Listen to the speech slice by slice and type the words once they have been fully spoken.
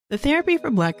The Therapy for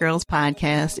Black Girls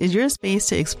podcast is your space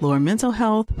to explore mental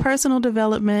health, personal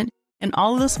development, and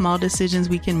all of the small decisions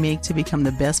we can make to become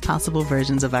the best possible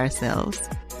versions of ourselves.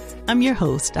 I'm your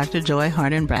host, Dr. Joy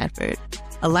Harden Bradford,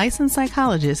 a licensed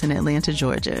psychologist in Atlanta,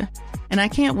 Georgia, and I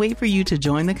can't wait for you to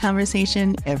join the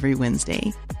conversation every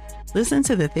Wednesday. Listen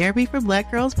to the Therapy for Black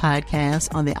Girls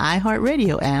podcast on the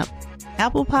iHeartRadio app,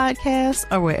 Apple Podcasts,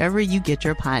 or wherever you get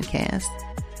your podcasts.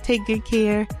 Take good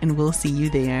care, and we'll see you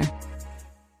there.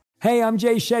 Hey, I'm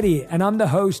Jay Shetty, and I'm the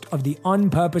host of the On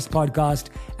Purpose podcast,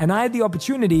 and I had the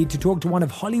opportunity to talk to one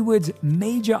of Hollywood's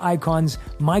major icons,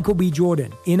 Michael B.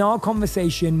 Jordan. In our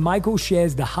conversation, Michael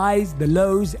shares the highs, the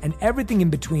lows, and everything in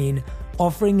between,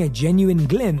 offering a genuine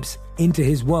glimpse into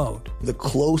his world. The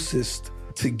closest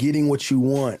to getting what you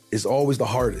want is always the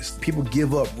hardest. People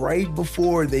give up right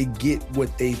before they get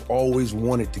what they've always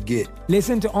wanted to get.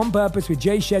 Listen to On Purpose with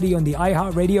Jay Shetty on the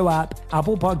iHeartRadio app,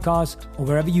 Apple Podcasts, or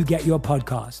wherever you get your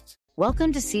podcasts.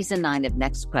 Welcome to Season 9 of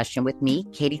Next Question with me,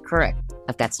 Katie Couric.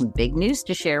 I've got some big news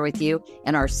to share with you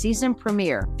in our season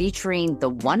premiere featuring the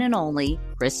one and only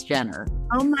Kris Jenner.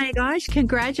 Oh my gosh,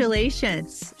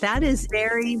 congratulations. That is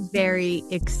very, very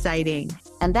exciting.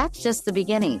 And that's just the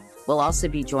beginning. We'll also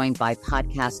be joined by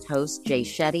podcast host Jay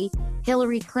Shetty,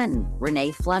 Hillary Clinton,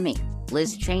 Renee Fleming,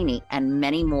 Liz Cheney, and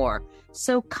many more.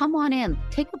 So come on in,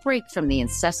 take a break from the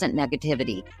incessant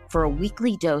negativity for a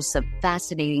weekly dose of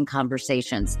fascinating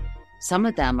conversations. Some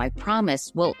of them, I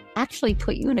promise, will actually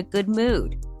put you in a good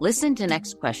mood. Listen to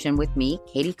Next Question with me,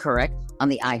 Katie Couric, on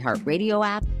the iHeartRadio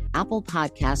app, Apple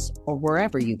Podcasts, or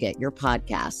wherever you get your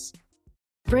podcasts.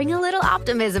 Bring a little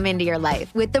optimism into your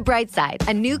life with The Bright Side,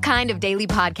 a new kind of daily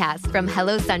podcast from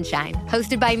Hello Sunshine,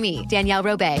 hosted by me, Danielle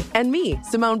Robay. And me,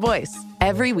 Simone Boyce.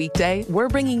 Every weekday, we're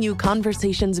bringing you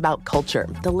conversations about culture,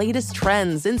 the latest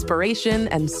trends, inspiration,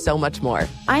 and so much more.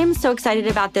 I am so excited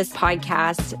about this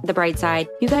podcast, The Bright Side.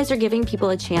 You guys are giving people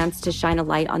a chance to shine a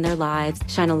light on their lives,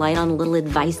 shine a light on a little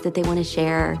advice that they want to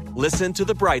share. Listen to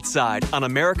The Bright Side on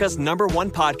America's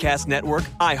 #1 podcast network,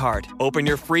 iHeart. Open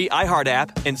your free iHeart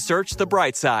app and search The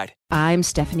Bright Side. I'm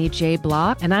Stephanie J.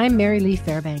 Block. And I'm Mary Lee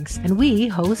Fairbanks. And we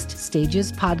host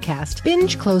Stages Podcast.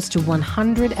 Binge close to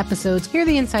 100 episodes. Hear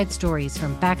the inside stories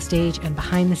from backstage and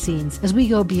behind the scenes as we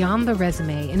go beyond the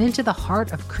resume and into the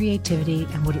heart of creativity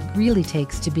and what it really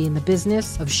takes to be in the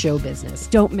business of show business.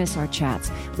 Don't miss our chats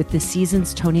with this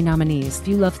season's Tony nominees. If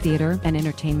you love theater and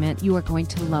entertainment, you are going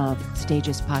to love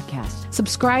Stages Podcast.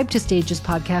 Subscribe to Stages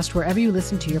Podcast wherever you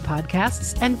listen to your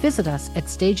podcasts and visit us at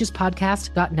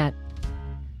stagespodcast.net.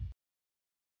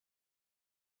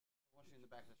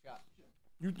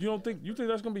 You don't think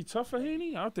that's gonna be tough for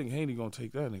Haney? I think Haney gonna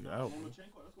take that nigga out.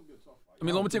 I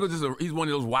mean, Lomachenko's he's one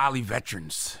of those wily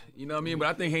veterans. You know what I mean? But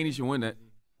I think Haney should win that.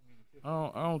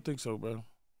 I don't think so, bro.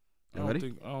 I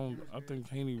think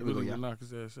Haney really will knock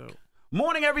his ass out.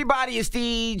 Morning, everybody. It's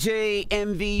DJ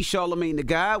MV Charlemagne the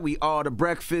Guy. We are the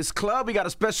Breakfast Club. We got a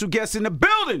special guest in the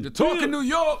building. The Talking New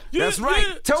York. That's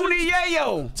right. Tony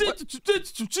Yayo.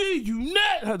 You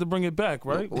net had to bring it back,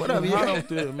 right? Whatever. Hot out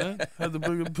there, man. Had to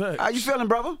bring it back. How you feeling,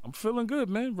 brother? I'm feeling good,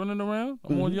 man. Running around.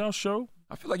 I'm on y'all show.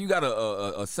 I feel like you got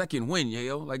a second win,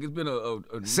 Yayo. Like it's been a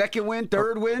second win,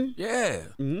 third win. Yeah.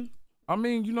 Mm-hmm. I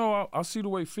mean, you know, I see the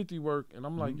way 50 work, and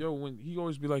I'm like, yo, when he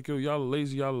always be like, yo, y'all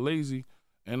are lazy.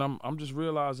 And I'm just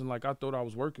realizing, like, I thought I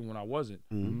was working when I wasn't.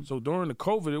 Mm-hmm. So during the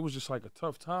COVID, it was just like a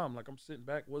tough time. Like, I'm sitting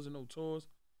back, wasn't no tours.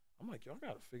 I'm like, yo, I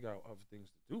got to figure out other things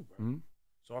to do, bro. Mm-hmm.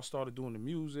 So I started doing the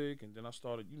music, and then I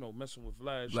started, you know, messing with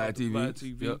Vlad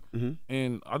TV. Yep. Mm-hmm.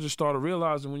 And I just started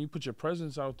realizing when you put your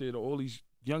presence out there to all these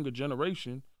younger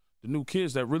generation, the new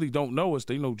kids that really don't know us,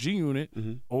 they know G-Unit.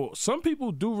 Mm-hmm. Or some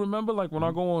people do remember, like, when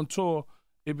I go on tour,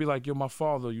 it'd be like, yo, my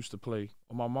father used to play,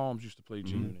 or my mom's used to play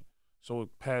G-Unit. So it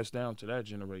passed down to that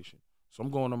generation. So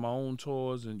I'm going on my own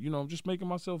tours and, you know, I'm just making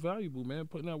myself valuable, man,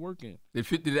 putting that work in.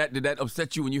 Did that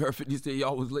upset you when you heard 50 say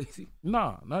y'all was lazy?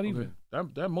 Nah, not even.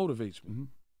 That motivates me.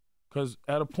 Because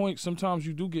at a point, sometimes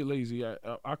you do get lazy.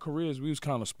 Our careers, we was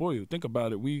kind of spoiled. Think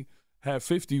about it. We had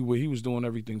 50 where he was doing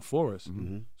everything for us.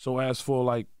 Mm-hmm. So as for,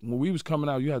 like, when we was coming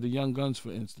out, you had the Young Guns,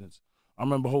 for instance. I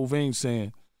remember Hovain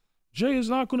saying, Jay is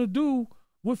not going to do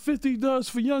what 50 does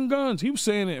for Young Guns. He was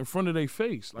saying it in front of their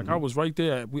face. Like, I was right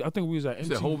there. I think we was at MTV. You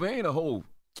said Hovain or Hove?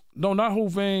 No, not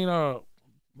Hovain.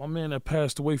 My man that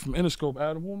passed away from Interscope.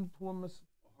 Adam, who am I missing?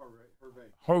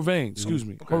 Hovain, excuse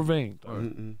me. Okay.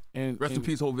 Hovain. And rest in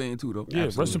peace, Hovain, too, though.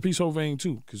 Yeah, rest in peace, Hovain,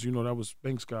 too, because, you know, that was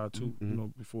Banks' guy, too, you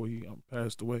know, before he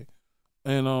passed away.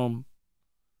 And let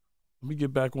me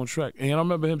get back on track. And I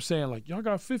remember him saying, like, y'all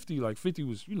got 50. Like, 50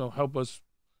 was, you know, help us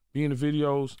be in the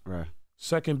videos. Right.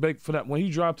 Second, Beg for that. When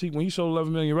he sold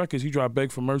 11 million records, he dropped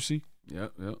Beg for Mercy.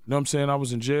 Yep. You know what I'm saying? I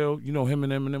was in jail. You know, him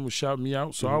and Eminem was shouting me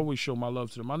out, so I always show my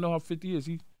love to them. I know how 50 is.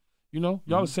 Y'all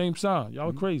the same sign. Y'all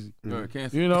are crazy.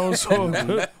 You know, it's all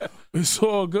good. It's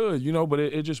all good, you know, but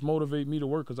it just motivates me to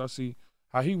work because I see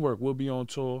how he work. We'll be on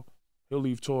tour. He'll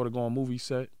leave tour to go on movie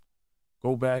set,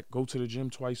 go back, go to the gym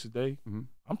twice a day.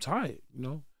 I'm tired, you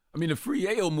know. I mean, the Free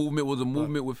Yayo movement was a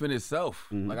movement within itself.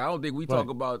 Like, I don't think we talk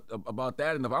about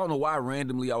that enough. I don't know why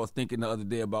randomly I was thinking the other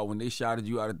day about when they shouted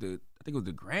you out at I think it was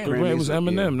the Grammys. It was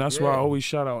Eminem. That's why I always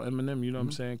shout out Eminem, you know what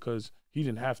I'm saying? Because he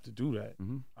didn't have to do that.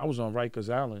 I was on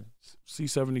Rikers Island,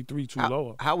 C-73, too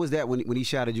lower. How was that when he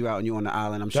shouted you out and you on the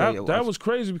island? I'm sure that was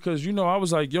crazy because, you know, I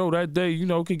was like, yo, that day, you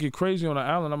know, it could get crazy on the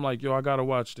island. I'm like, yo, I got to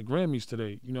watch the Grammys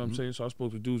today. You know what I'm saying? So I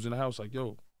spoke to dudes in the house like,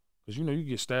 yo, because, you know, you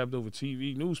get stabbed over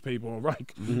TV, newspaper on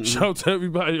Rikers. Shout out to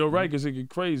everybody on Rikers. It get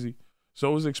crazy.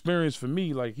 So it was an experience for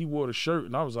me. Like, he wore the shirt,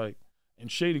 and I was like,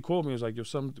 and Shady called me and was like, yo,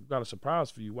 something got a surprise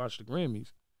for you. Watch the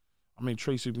Grammys. I mean,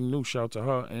 Tracy knew, shout out to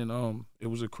her, and it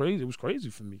was crazy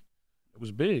for me. It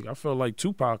was big. I felt like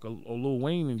Tupac or Lil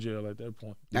Wayne in jail at that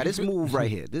point. Now this move right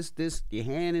here, this your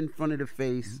hand in front of the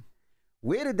face.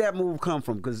 Where did that move come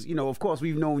from? Because, you know, of course,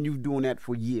 we've known you doing that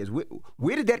for years.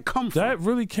 Where did that come from? That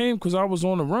really came because I was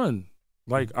on the run.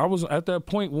 Like, I was at that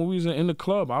point when we was in the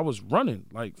club, I was running.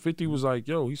 Like, 50 was like,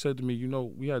 yo, he said to me, you know,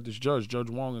 we had this Judge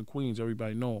Wong in Queens.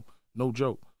 Everybody know him. No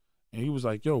joke. And he was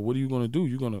like, yo, what are you going to do?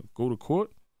 You going to go to court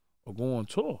or go on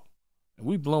tour? And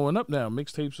we blowing up now.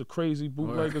 Mixtapes are crazy.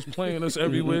 Bootleggers playing us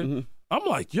everywhere. I'm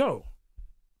like, yo,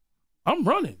 I'm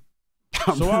running.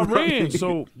 I ran.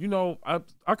 So, you know,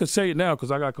 I could say it now because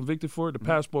I got convicted for it. The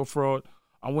passport fraud,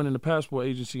 I went in the passport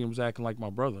agency and was acting like my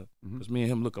brother because me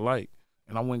and him look alike.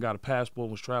 And I went and got a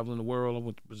passport, was traveling the world. I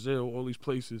went to Brazil, all these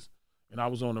places, and I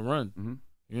was on the run.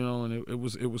 You know, and it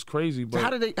was crazy. But so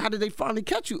how did they finally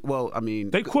catch you? Well, I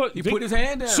mean, he put his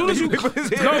hand down. As soon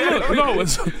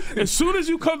as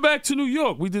you come back to New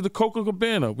York, we did the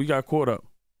Coca-Cabana. We got caught up.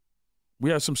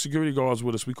 We had some security guards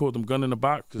with us. We called them gun in the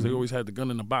box because they always had the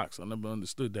gun in the box. I never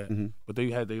understood that, but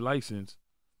they had their license,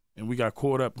 and we got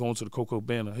caught up going to the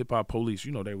Coca-Cabana. Hip Hop Police,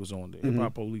 you know, they was on there. Hip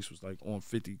Hop Police was like on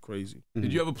 50, crazy.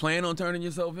 Did you ever plan on turning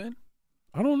yourself in?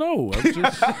 I don't know.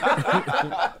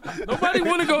 Nobody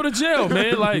want to go to jail,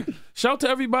 man. Like, shout to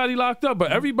everybody locked up,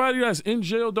 but everybody that's in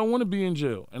jail don't want to be in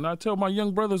jail. And I tell my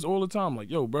young brothers all the time,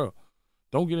 like, yo, bro,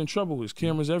 don't get in trouble. There's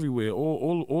cameras everywhere.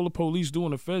 All the police do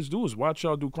and the feds do is watch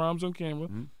y'all do crimes on camera,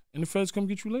 and the feds come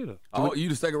get you later. Oh, you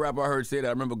the second rapper I heard say that.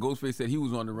 I remember Ghostface said he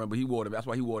was on the run, but that's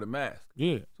why he wore the mask.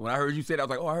 Yeah. So when I heard you say that, I was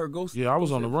like, oh, I heard Ghost. Yeah, I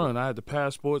was on the run. I had the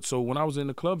passport. So when I was in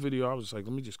the club video, I was just like,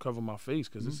 let me just cover my face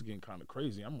because this is getting kind of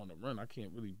crazy. I'm on the run. I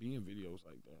can't really be in videos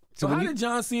like that. So how did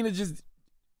John Cena just,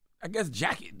 I guess,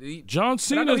 jack it? John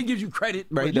Cena. I know he gives you credit.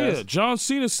 Right, yeah, John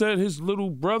Cena said his little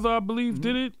brother, I believe,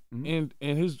 did it, and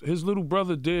his little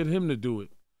brother dared him to do it.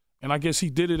 And I guess he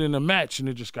did it in a match, and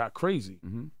it just got crazy.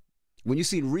 When you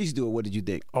seen Reese do it, what did you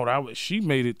think? Oh, she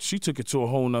made it. She took it to a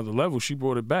whole nother level. She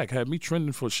brought it back. Had me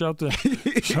trending for shout to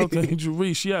Angel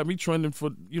Reese. She had me trending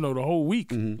for the whole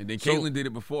week. And then Caitlyn did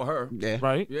it before her. Yeah.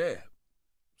 Right. Yeah.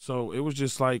 So it was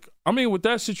just like, I mean, with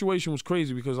that situation was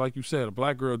crazy because, like you said, a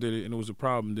black girl did it and it was a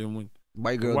problem. Then when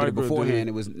white girl did it beforehand,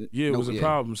 it was it was a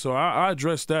problem. So I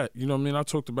addressed that. You know what I mean? I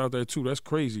talked about that too. That's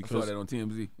crazy. I saw that on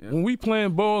TMZ. Yeah. When we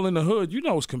playing ball in the hood, you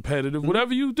know it's competitive.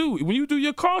 Whatever you do, when you do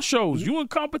your car shows, you in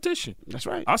competition. That's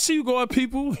right. I see you go at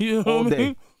people. You know what I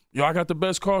mean? Yo, I got the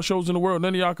best car shows in the world.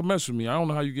 None of y'all can mess with me. I don't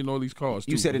know how you getting all these cars.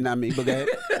 You said it, not me, but go ahead.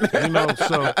 You know,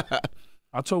 so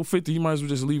I told 50 he might as well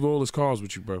just leave all his cars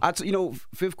with you, bro.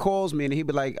 Fifth calls me and he'd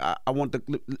be like, I want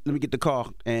let me get the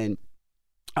car, and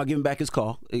I'll give him back his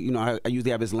car. You know, I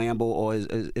usually have his Lambo or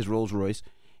his Rolls Royce,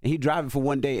 and he drive it for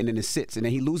one day, and then it sits, and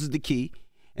then he loses the key,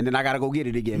 and then I gotta go get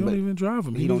it again. He don't even drive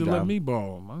him. He don't need to let me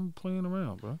borrow him. I'm playing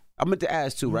around, bro. I meant to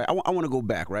ask too, right? I want to go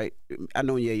back, right? I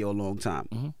know Yayo a long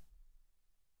time.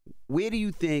 Where do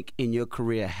you think in your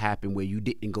career happened where you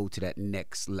didn't go to that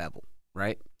next level,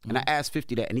 right? And I asked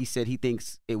 50 that, and he said he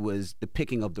thinks it was the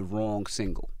picking of the wrong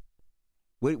single.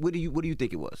 What do you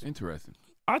think it was? Interesting.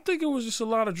 I think it was just a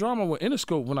lot of drama with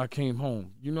Interscope when I came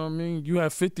home. You know what I mean? You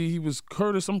had 50, he was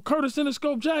Curtis. I'm Curtis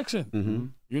Interscope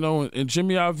Jackson. You know, and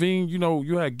Jimmy Iovine, you know,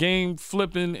 you had Game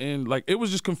flipping, and like it was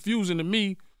just confusing to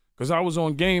me because I was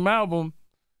on Game album,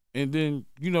 and then,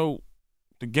 you know,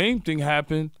 the Game thing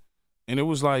happened, and it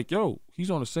was like, yo, he's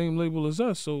on the same label as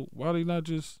us, so why they not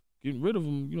just getting rid of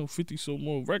him? You know, 50 sold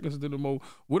more records than him,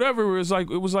 whatever. It was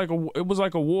like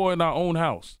a war in our own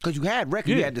house. Because you had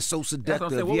records, you had the So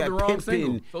Seductive, you had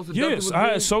Pimpin'. Yes, I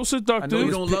had So Seductive. I Know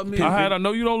You Don't Love Me. I had I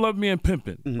Know You Don't Love Me and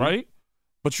Pimpin', right?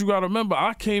 But you got to remember,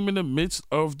 I came in the midst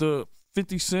of the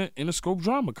 50 Cent Interscope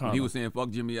drama kind. He was saying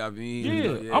fuck Jimmy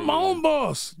Iovine. Yeah, I'm my own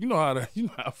boss. You know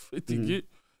how 50 get.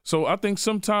 So I think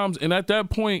sometimes, and at that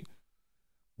point,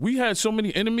 we had so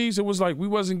many enemies. It was like we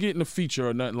wasn't getting a feature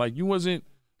or nothing. Like you wasn't.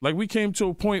 Like we came to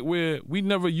a point where we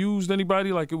never used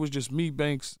anybody. Like it was just me,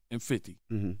 Banks, and 50.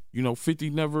 You know, 50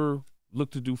 never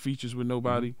looked to do features with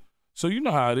nobody. So you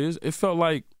know how it is. It felt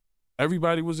like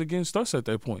everybody was against us at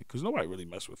that point because nobody really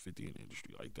messed with 50 in the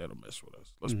industry like that or mess with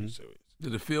us. Let's be serious.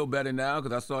 Does it feel better now?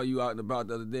 Because I saw you out and about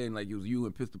the other day, and like it was you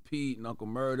and Pistol Pete and Uncle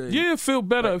Murder. Yeah, it feel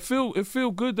better. It feel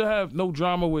good to have no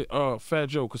drama with Fat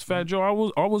Joe. Because Fat Joe,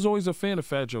 I was always a fan of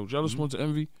Fat Joe. Jealous Ones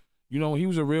Envy. You know, he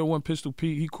was a real one. Pistol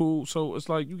Pete, he cool. So it's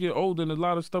like you get older and a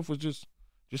lot of stuff was just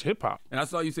hip hop. And I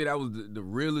saw you say that was the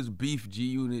realest beef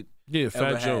G-Unit. Yeah,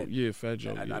 Fat Joe. Had. Yeah, Fat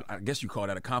Joe. Yeah. I guess you call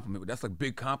that a compliment, but that's a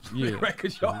big compliment, Yeah. right?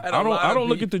 Because y'all had I don't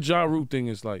look at the Ja Rule thing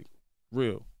as like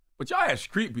real. But y'all had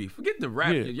street beef. Forget the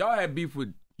rap. Yeah. Y'all had beef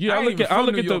with. Yeah, I look at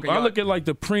like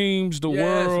the Preems, the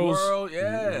Worlds.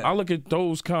 Yeah. I look at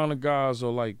those kind of guys are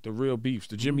like the real beefs.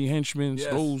 The Jimmy Henchmans,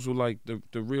 those were like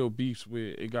the real beefs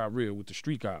where it got real with the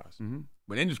street guys.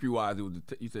 But industry wise, it was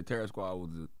you said Terror Squad was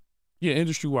the. Yeah,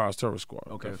 industry wise, Terror Squad.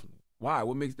 Okay. Definitely. Why?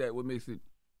 What makes it?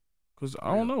 Because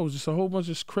I don't know, it's just a whole bunch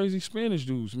of crazy Spanish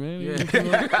dudes, man. Yeah. You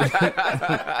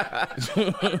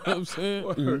know what I'm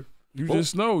saying? You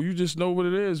just know what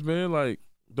it is, man. Like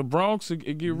the Bronx,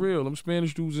 it get real. Them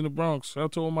Spanish dudes in the Bronx. I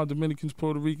told my Dominicans,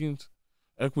 Puerto Ricans,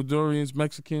 Ecuadorians,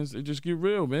 Mexicans, it just get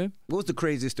real, man. What was the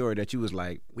craziest story that you was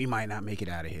like, we might not make it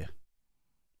out of here?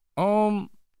 I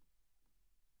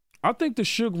think the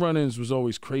Suge run-ins was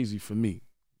always crazy for me.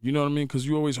 You know what I mean? Because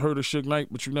you always heard of Suge Knight,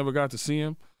 but you never got to see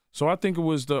him. So I think it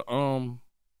was the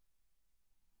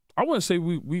I wouldn't say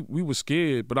we were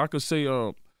scared, but I could say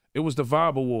it was the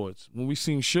Vibe Awards when we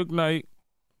seen Suge Knight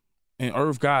and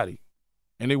Irv Gotti,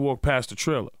 and they walked past the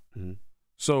trailer.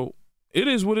 So it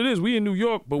is what it is. We in New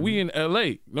York, but we in L.A.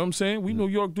 You know what I'm saying? We New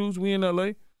York dudes, we in L.A.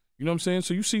 You know what I'm saying?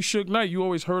 So you see Suge Knight, you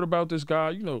always heard about this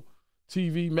guy, you know,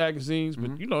 TV, magazines,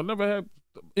 but, you know, never had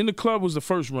 – in the club was the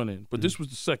first run-in, but this was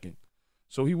the second.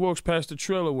 So he walks past the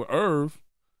trailer with Irv,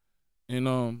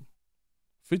 and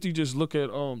 50 just look at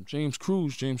James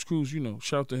Cruz. James Cruz, you know,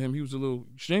 shout to him. He was a little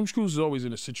 – James Cruz is always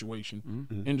in a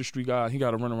situation. Industry guy. He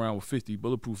got to run around with 50,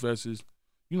 bulletproof vests.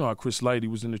 You know how Chris Lighty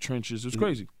was in the trenches. It was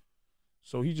crazy.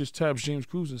 So he just taps James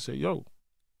Cruz and say, yo,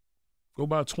 go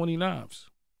buy 20 knives.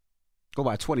 Go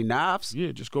buy 20 knives?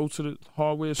 Yeah, just go to the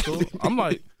hardware store. I'm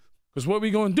like, because what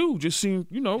we going to do? Just seem,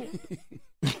 you know,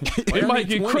 it might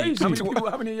get 20? crazy. How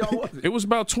many of y'all was it? It was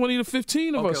about 20 to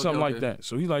 15 of us, something like that.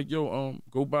 So he like, yo,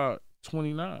 go buy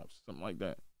 20 knives, something like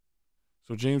that.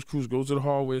 So James Cruz goes to the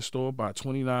hardware store, buy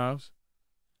 20 knives.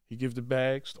 He give the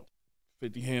bags,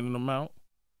 50 handing them out.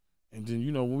 And then,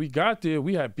 you know, when we got there,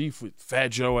 we had beef with Fat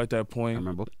Joe at that point. I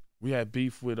remember. We had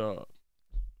beef with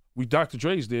Dr.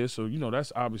 Dre's there, so, you know,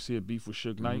 that's obviously a beef with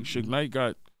Suge Knight. Suge Knight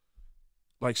got,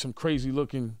 like, some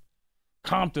crazy-looking,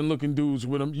 Compton-looking dudes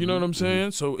with him. You know what I'm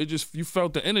saying? So it just, you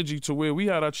felt the energy to where we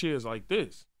had our chairs like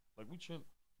this. Like, we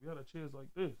had our chairs like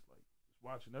this, like, just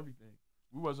watching everything.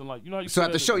 We wasn't like, you know how you So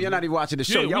at the show, you're not even watching the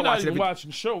show. Yeah, Y'all we're not watching even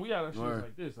watching the show. We had our chairs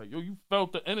like this. Like, yo, you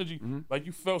felt the energy. Like,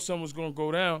 you felt something was going to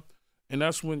go down. And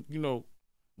that's when, you know,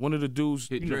 one of the dudes,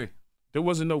 Hit you know, Dre. there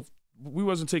wasn't we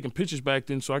wasn't taking pictures back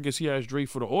then, so I guess he asked Dre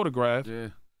for the autograph. Yeah.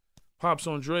 Pops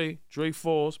on Dre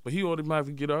falls, but he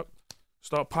automatically get up,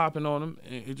 start popping on him,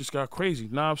 and it just got crazy.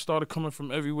 Knives started coming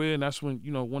from everywhere, and that's when,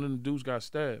 you know, one of the dudes got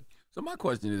stabbed. So my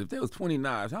question is, if there was 20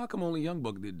 knives, how come only Young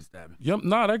Buck did the stabbing?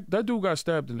 That dude got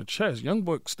stabbed in the chest. Young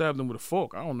Buck stabbed him with a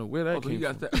fork. I don't know where that came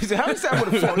from. He said, how he stabbed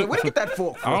with a fork? Where did you get that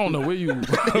fork from? I don't know where you.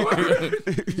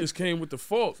 He just came with the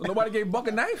fork. So nobody gave Buck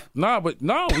a knife? I don't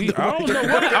know what.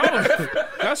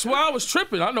 That's why I was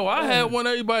tripping. I know I had one.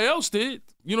 Everybody else did.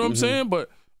 You know what I'm saying? But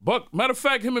Buck, matter of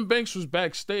fact, him and Banks was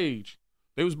backstage.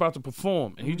 They was about to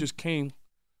perform, and he just came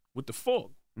with the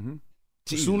fork.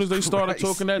 As soon as they started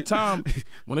talking that time,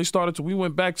 when they started to, we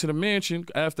went back to the mansion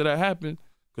after that happened,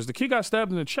 because the kid got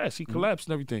stabbed in the chest. He collapsed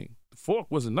and everything. The fork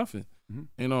wasn't nothing.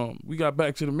 And we got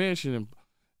back to the mansion,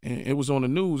 and it was on the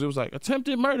news. It was like,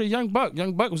 attempted murder, Young Buck.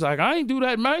 Young Buck was like, I ain't do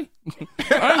that, man.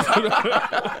 I ain't do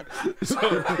that. So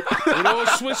it all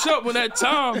switched up when that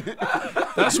time.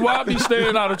 That's why I be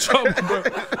staying out of trouble, bro.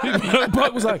 Young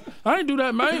Buck was like, I ain't do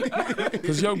that, man.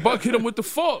 Because Young Buck hit him with the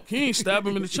fork. He ain't stab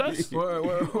him in the chest.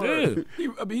 Word.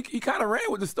 Yeah. He kind of ran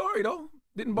with the story, though.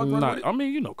 Didn't Buck run with it? I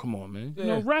mean, you know, come on, man. Yeah. You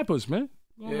know, rappers, man.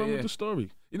 Run with the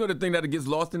story. You know the thing that gets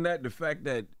lost in that? The fact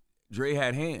that Dre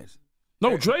had hands.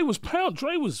 No, Dre was pound.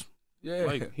 Dre was,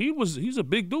 like, he's a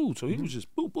big dude, so he was just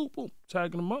boop, boop, boop,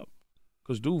 tagging him up.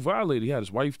 Because dude violated. He had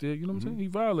his wife there, you know what I'm saying? He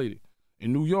violated.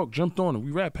 in New York, jumped on him.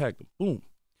 We rat packed him. Boom.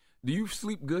 Do you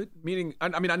sleep good? Meaning,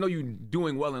 I mean, I know you're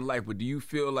doing well in life, but do you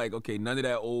feel like, okay, none of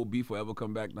that old beef will ever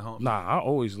come back to haunt me? Nah, I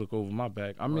always look over my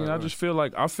back. I mean, I just feel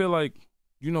like,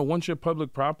 you know, once you're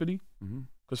public property,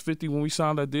 because 50, when we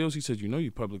signed our deals, he said, you know,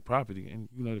 you're public property, and,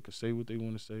 you know, they can say what they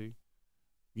want to say.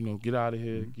 You know, get out of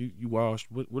here. You washed,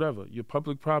 whatever. You're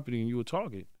public property, and you're a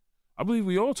target. I believe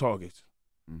we all targets.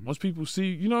 Once people see,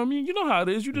 you know what I mean? You know how it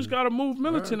is. You just got to move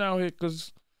militant out here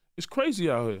because it's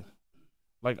crazy out here.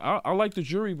 Like I like the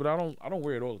jury, but I don't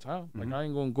wear it all the time. Like I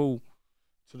ain't gonna go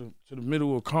to the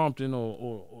middle of Compton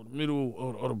or the middle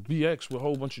or the BX with a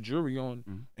whole bunch of jewelry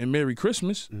on and Merry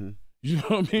Christmas. You know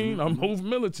what I mean? I move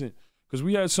militant because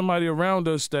we had somebody around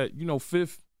us that, you know,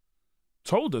 Fifth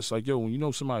told us, like, yo, when you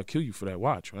know somebody will kill you for that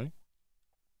watch, right?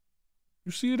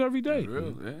 You see it every day.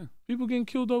 Real, yeah. People getting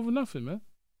killed over nothing, man.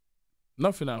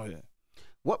 Nothing out here.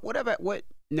 What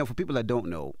you know, for people that don't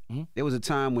know, there was a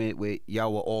time where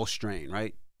y'all were all strained,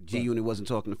 right? G-Unit wasn't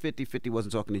talking to 50, 50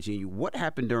 wasn't talking to G-Unit. What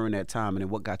happened during that time, and then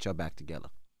what got y'all back together?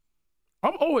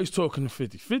 I'm always talking to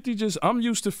 50. 50 I'm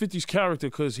used to 50's character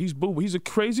because he's boo. He's a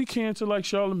crazy cancer like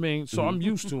Charlemagne, so I'm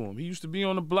used to him. He used to be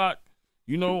on the block.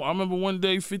 You know, I remember one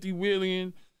day 50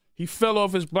 wheeling, he fell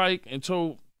off his bike and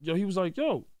told, he was like,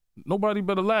 yo, nobody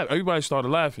better laugh. Everybody started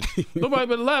laughing. Nobody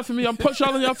better laugh at me. I'm punch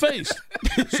y'all in your face.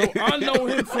 So I know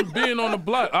him from being on the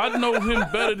block. I know him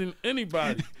better than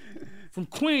anybody. From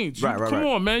Queens. Come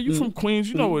on, man. You from Queens.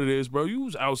 You know what it is, bro. You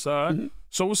was outside.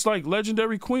 So it's like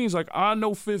legendary Queens. Like, I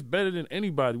know Fifth better than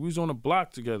anybody. We was on the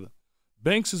block together.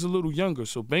 Banks is a little younger.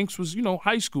 So Banks was, you know,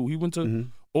 high school. He went to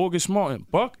August Martin.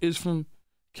 Buck is from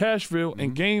Cashville,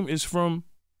 and Game is from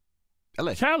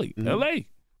Cali, L.A.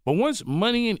 But once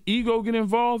money and ego get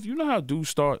involved, you know how dudes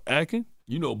start acting.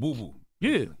 You know, boo-boo.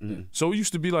 Yeah. So it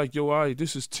used to be like, yo, all right,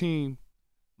 this is team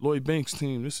Lloyd Banks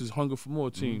team. This is Hunger for More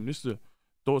team. This is the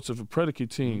Thoughts of a Predicate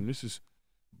team. This is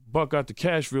Buck got the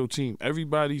Cashville team.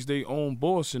 Everybody's their own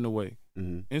boss in a way.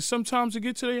 And sometimes it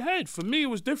get to their head. For me, it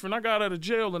was different. I got out of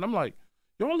jail, and I'm like,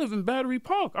 y'all live in Battery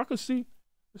Park. I could see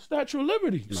the Statue of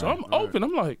Liberty. So I'm open.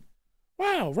 I'm like,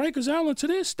 wow, Rikers Island to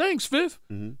this? Thanks, Fifth.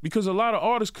 Because a lot of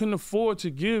artists couldn't afford to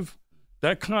give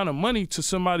that kind of money to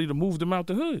somebody to move them out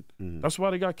the hood. That's why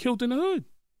they got killed in the hood.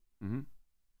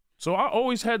 So I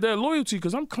always had that loyalty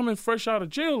because I'm coming fresh out of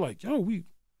jail like, yo, we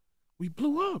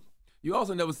blew up. You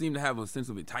also never seem to have a sense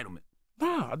of entitlement.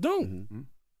 Nah, I don't.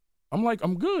 I'm like,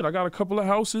 I'm good. I got a couple of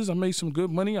houses. I made some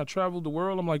good money. I traveled the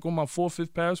world. I'm like on my 4th,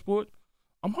 5th passport.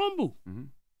 I'm humble.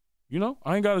 You know,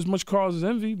 I ain't got as much cars as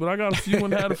Envy, but I got a few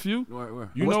and had a few.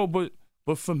 You know, but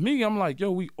for me, I'm like,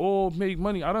 yo, we all made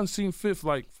money. I done seen Fifth,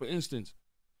 like, for instance,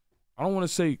 I don't want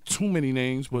to say too many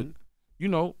names, but, you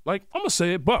know, like, I'm going to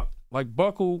say it, Buck. Like,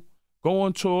 Buck will go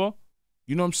on tour.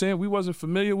 You know what I'm saying? We wasn't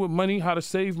familiar with money, how to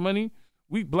save money.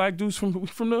 We black dudes from the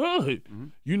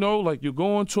hood. You know, like, you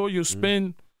go on tour, you'll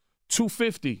spend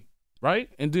 $250, right?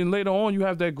 And then later on, you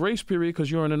have that grace period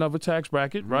because you're in another tax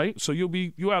bracket, right? So you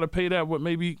got to pay that,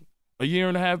 maybe a year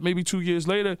and a half, maybe 2 years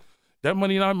later, that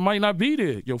money might not be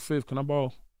there. Yo, Fifth, can I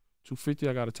borrow $250?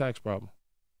 I got a tax problem.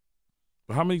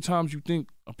 But how many times you think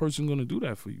a person gonna do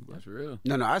that for you, bro? That's real.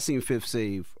 No, I seen Fifth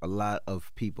save a lot of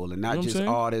people, and not just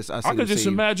artists. I could just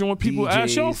imagine what people DJs.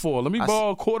 Ask y'all for. Let me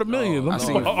borrow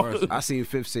 $250,000. I seen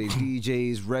Fifth save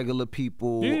DJs, regular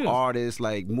people, artists,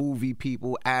 like movie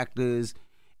people, actors,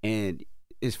 and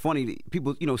it's funny.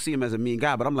 People, you know, see him as a mean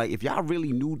guy, but I'm like, if y'all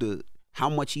really knew how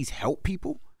much he's helped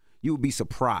people, you would be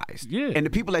surprised. Yeah. And the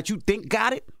people that you think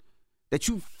got it, that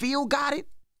you feel got it,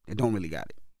 they don't really got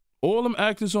it. All them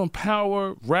actors on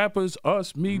Power, rappers,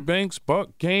 us, me, Banks,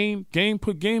 Buck, Game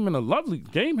put Game in a lovely.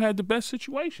 Game had the best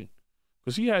situation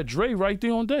because he had Dre right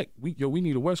there on deck. We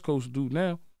need a West Coast dude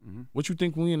now. What you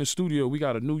think when we in the studio? We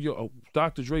got a New York,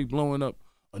 Dr. Dre blowing up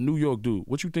a New York dude.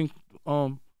 What you think?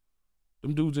 Them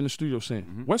dudes in the studio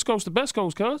saying West Coast, the best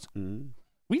coast, cuz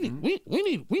we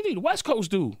need a West Coast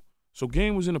dude. So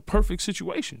Game was in a perfect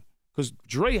situation because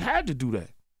Dre had to do that.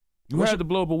 You had to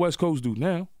blow up a West Coast dude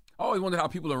now. I always wondered how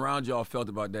people around y'all felt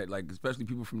about that, like especially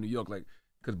people from New York, like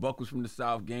because Buck was from the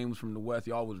South, Game was from the West,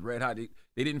 y'all was red hot. They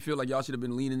didn't feel like y'all should have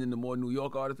been leaning into more New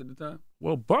York artists at the time?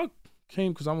 Well, Buck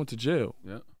came because I went to jail.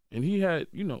 Yeah. And he had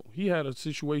a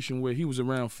situation where he was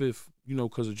around Fifth, you know,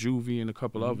 because of Juvie and a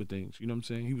couple other things. You know what I'm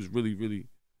saying? He was really, really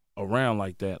around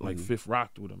like that. Like Fifth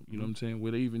rocked with him. You know what I'm saying?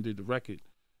 Where they even did the record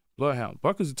Bloodhound.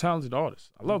 Buck is a talented artist.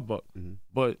 I love Buck.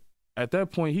 But at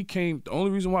that point, he came. The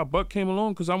only reason why Buck came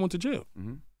along because I went to jail.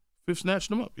 Fifth snatched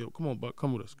him up. Yo, come on, Buck,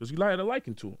 come with us. Because he had a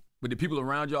liking to him. But the people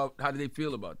around y'all, how did they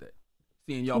feel about that?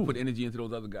 Seeing y'all put energy into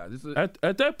those other guys.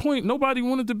 At that point, nobody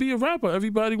wanted to be a rapper.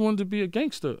 Everybody wanted to be a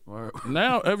gangster.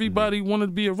 Now everybody wanted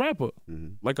to be a rapper.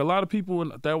 Like a lot of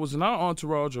people that was in our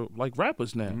entourage are like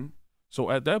rappers now. So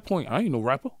at that point, I ain't no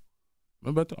rapper.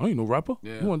 Remember that? I ain't no rapper.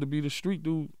 Yeah. You wanted to be the street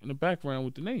dude in the background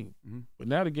with the name. But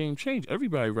now the game changed.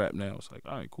 Everybody rap now. It's like,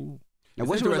 all right, cool. Now,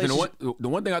 what's your relationship? The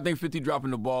one thing I think 50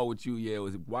 dropping the ball with you,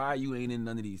 was why you ain't in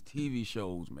none of these TV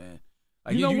shows, man.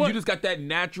 Like, You know what? You just got that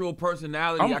natural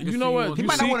personality. I can You see know what? He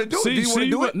might not want to do it. Do you want to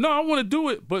do it? No, I want to do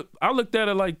it, but I looked at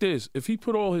it like this. If he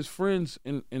put all his friends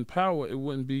in power, it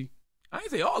wouldn't be. I ain't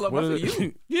say all of them. I said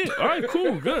you. Yeah, all right,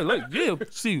 cool, good. Like, yeah,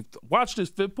 see, watch this.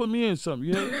 Fit, put me in something.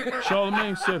 Yeah,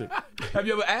 Charlamagne said it. Have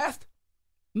you ever asked?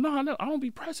 No, I don't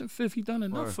be pressing Fifth. He done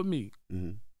enough for me.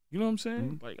 Mm-hmm. You know what I'm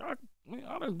saying? Like,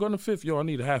 I done gone to Fifth. Yo, I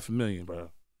need $500,000,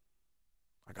 bro.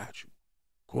 I got you.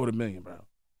 $250,000, bro.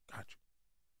 Got you.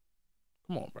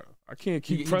 Come on, bro. I can't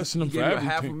keep pressing him for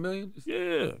everything. $500,000?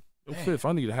 Yeah. Yo, Fifth,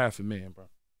 I need $500,000,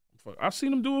 bro. I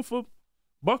seen him do it for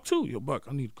Buck too. Yo, Buck,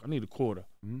 I need a quarter.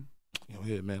 Yo,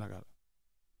 yeah, man, I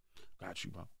got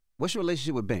you, bro. What's your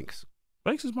relationship with Banks?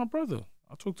 Banks is my brother.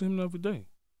 I talk to him the other day.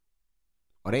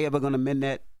 Are they ever gonna mend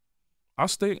that? I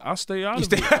stay out of it.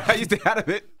 You stay out of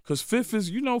it? Because Fifth is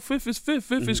Fifth.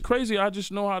 Fifth is crazy. I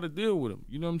just know how to deal with him.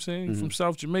 You know what I'm saying? From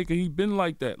South Jamaica, he been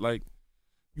like that. Like,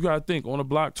 you got to think, on the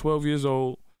block, 12 years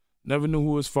old, never knew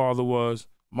who his father was.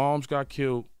 Moms got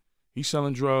killed. He's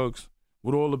selling drugs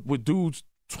with dudes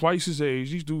twice his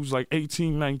age. These dudes like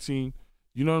 18, 19.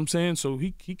 You know what I'm saying? So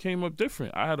he came up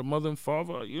different. I had a mother and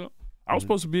father, you know. I was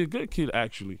supposed to be a good kid,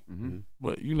 actually.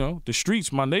 But, you know, the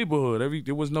streets, my neighborhood,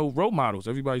 there was no role models.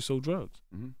 Everybody sold drugs.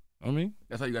 I mean?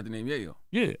 That's how you got the name Yayo?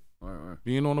 Yeah. Right.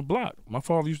 Being on the block. My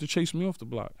father used to chase me off the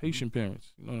block. Haitian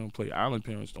parents. You know, don't play. Island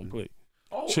parents don't play.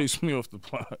 Chase me off the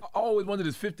block. I always wondered,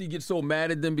 does 50 get so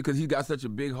mad at them because he's got such a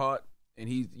big heart and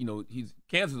he's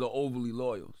cancers are overly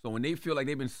loyal. So when they feel like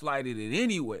they've been slighted in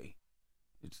any way,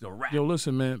 it's a wrap. Yo,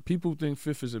 listen, man. People think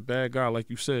Fifth is a bad guy, like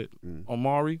you said.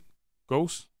 Omari,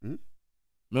 Ghost.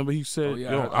 Remember he said,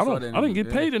 I didn't get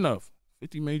paid enough.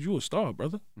 50 made you a star,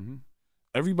 brother.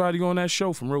 Everybody on that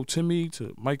show, from Rotimi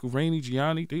to Michael Rainey,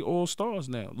 Gianni, they all stars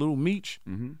now. Little Meech,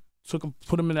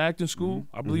 put him in acting school,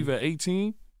 I believe at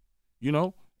 18. You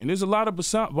know, and there's a lot of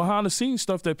behind the scenes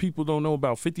stuff that people don't know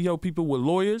about. 50 help people with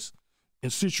lawyers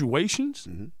and situations.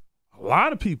 A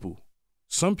lot of people.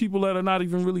 Some people that are not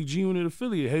even really G-Unit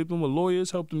affiliate help them with lawyers,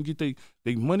 help them get their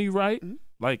money right.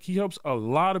 Like, he helps a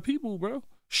lot of people, bro.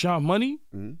 Sha Money,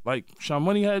 like Sha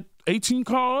Money had 18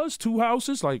 cars, 2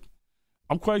 houses. Like,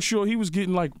 I'm quite sure he was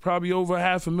getting like probably over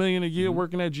 $500,000 a year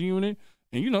working at G-Unit.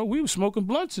 And, you know, we was smoking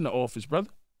blunts in the office, brother.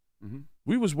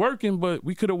 We was working, but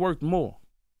we could have worked more.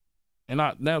 And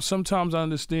now sometimes I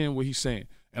understand what he's saying.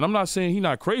 And I'm not saying he's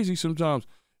not crazy. Sometimes,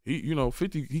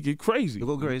 50, he get crazy. He'll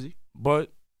go crazy.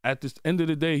 But at the end of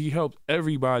the day, he helped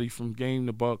everybody from Game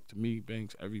to Buck to me,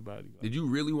 Banks, everybody. Did you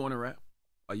really want to rap?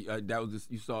 That was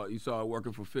just, you saw it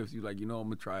working for Fifth. You like, I'm going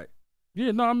to try it.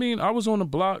 Yeah, no, I mean, I was on the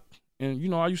block.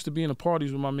 And, I used to be in the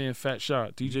parties with my man Fat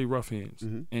Shot, DJ Rough Hands.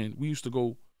 And we used to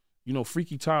go,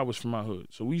 Freaky Ty was from my hood.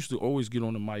 So we used to always get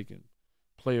on the mic and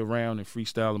play around and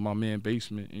freestyle in my man's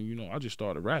basement. And, I just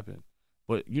started rapping.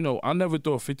 But, I never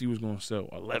thought 50 was going to sell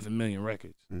 11 million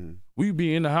records. We'd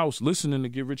be in the house listening to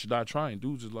Get Rich or Die Trying.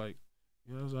 Dudes is like,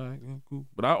 yeah, I was like, yeah, cool.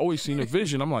 But I always seen a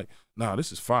vision. I'm like, nah,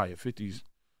 this is fire. 50's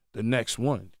the next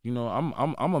one.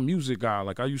 I'm a music guy.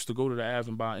 Like, I used to go to the Ave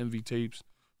and buy MV tapes,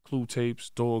 Clue tapes,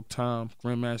 Dog Time,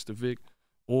 Grandmaster Vic,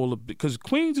 because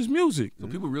Queens is music. So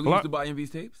people really used to buy MV's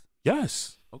tapes?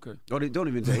 Yes. Okay. Don't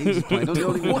even say he's playing. Don't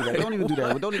even do that. Don't even do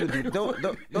that. Don't even do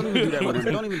that with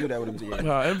him. Don't even do that with him.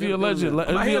 Nah, MV a legend.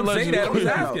 I hear him say that. I was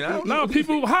asking. No,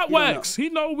 people Hot Wax. He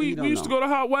know we used to go to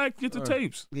Hot Wax get the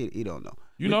tapes. He don't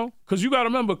know. Because you got to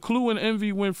remember, Clue and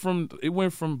Envy went from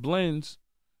blends.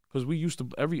 Because it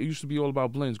used to be all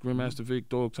about blends. Grandmaster Vic,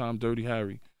 Dog Time, Dirty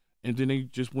Harry, and then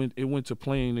it went to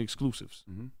playing the exclusives,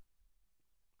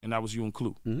 and that was you and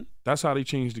Clue. That's how they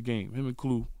changed the game. Him and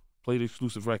Clue played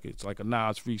exclusive records, like a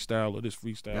Nas freestyle or this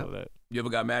freestyle or that. You ever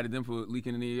got mad at them for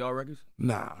leaking any of y'all records?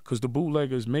 Nah, because the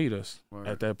bootleggers made us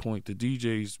at that point. The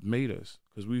DJs made us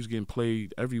because we was getting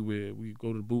played everywhere. We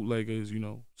go to the bootleggers,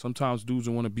 Sometimes dudes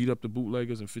would want to beat up the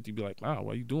bootleggers, and 50 be like, nah,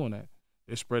 why you doing that?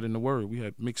 They're spreading the word. We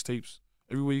had mixtapes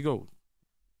everywhere you go.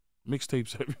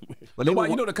 Mixtapes everywhere. But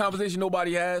the conversation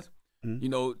nobody has? We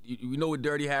know what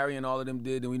Dirty Harry and all of them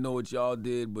did, and we know what y'all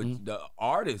did, but the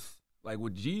artists, like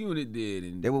what G-Unit did,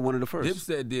 and they were one of the first.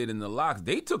 Dipset did, and the Locks,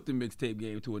 they took the mixtape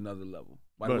game to another level.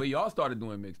 By the way, y'all started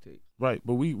doing mixtapes. Right,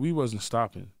 but we wasn't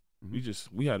stopping.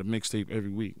 We had a mixtape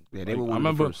every week. Yeah, they were one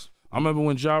of the first. I remember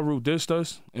when Ja Rule dissed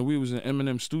us, and we was in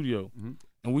Eminem studio,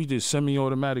 and we did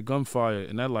semi-automatic gunfire,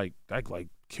 and that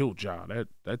killed Ja.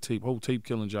 That whole tape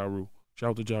killing Ja Rule.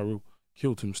 Shout out to Ja Rule.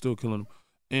 Killed him, still killing him.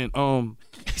 And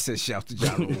he said, "Shout to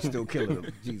Ja Rule, still killing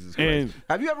him." Jesus Christ.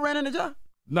 Have you ever ran into Ja?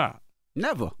 Nah,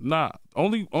 never. Nah,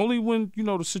 only when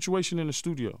the situation in the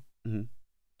studio. Mm-hmm.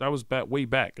 That was way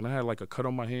back, and I had like a cut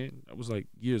on my hand. That was like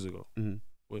years ago. Mm-hmm.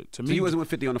 But to so me, you wasn't with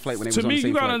 50 on the flight when they was on the To me, same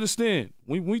you gotta flight? understand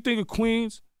when we think of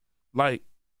Queens, like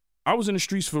I was in the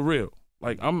streets for real.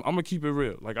 Like I'm gonna keep it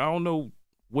real. Like I don't know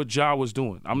what Ja was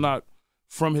doing. I'm not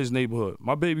from his neighborhood.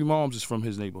 My baby mom's is from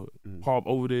his neighborhood, Park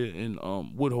over there in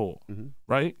Woodhall,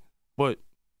 right? But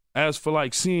as for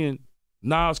like seeing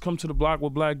Nas come to the block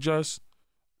with Black Just,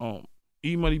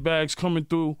 E-Money Bags coming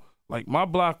through, like my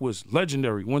block was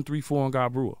legendary. 134 on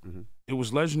God Brewer. It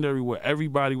was legendary where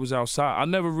everybody was outside.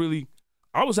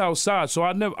 I was outside,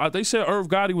 so they said Irv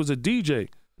Gotti was a DJ,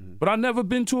 but I never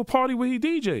been to a party where he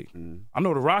DJ. I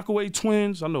know the Rockaway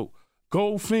Twins. I know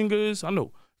Goldfingers. I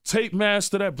know Tape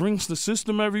Master that brings the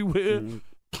system everywhere.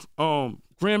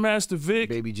 Grandmaster Vic,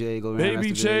 Baby J,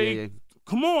 Baby J. Yeah.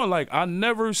 Come on, like I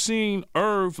never seen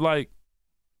Irv like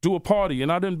do a party,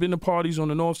 and I done been to parties on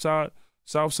the north side,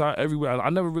 south side, everywhere. I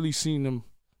never really seen them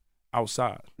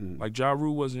outside. Like Ja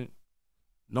Rule wasn't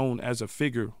known as a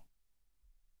figure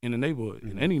in the neighborhood,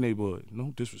 in any neighborhood.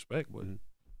 No disrespect, but.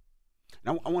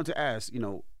 Now, I want to ask,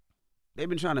 they've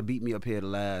been trying to beat me up here the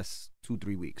last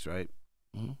 2-3 weeks, right?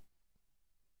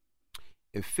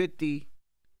 If 50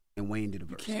 and Wayne did a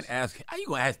verse. You can't ask. How you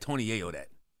gonna ask Tony Yayo that?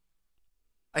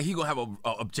 Like he gonna have a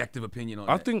objective opinion on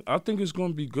that? I think it's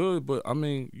gonna be good, but I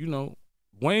mean,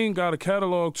 Wayne got a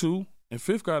catalog too, and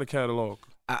Fifth got a catalog.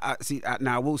 I see.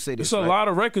 Now I will say this. It's a lot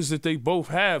of records that they both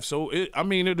have, so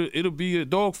it'll be a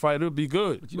dogfight. It'll be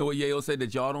good. But you know what Yayo said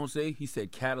that y'all don't say? He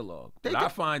said catalog. What I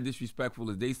find disrespectful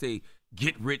is they say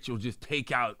Get Rich will just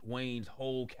take out Wayne's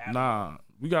whole catalog. Nah,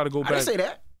 we got to go back. I didn't say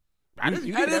that. That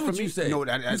is what you said. No,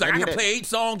 he's like, I can play 8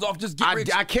 songs off just Get Rich.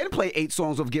 I can play 8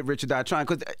 songs of Get Rich or Die Trying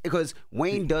because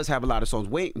Wayne does have a lot of songs.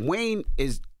 Wayne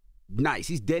is nice.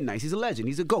 He's dead nice. He's a legend.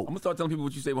 He's a GOAT. I'm gonna start telling people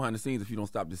what you say behind the scenes if you don't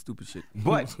stop this stupid shit.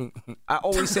 But I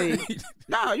always say,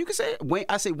 you can say it. Wayne.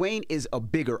 I say Wayne is a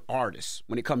bigger artist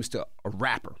when it comes to a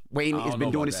rapper. Wayne has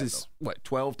been doing this since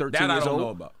 12, 13 years old. I don't know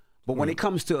about. But when it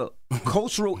comes to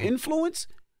cultural influence,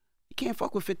 you can't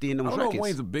fuck with 50 in them records. I don't know if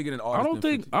Wayne's a bigger than artist.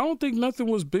 I don't think nothing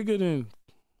was bigger than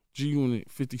G-Unit,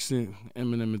 50 Cent,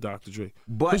 Eminem, and Dr. Dre.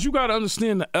 Because you got to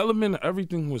understand the element of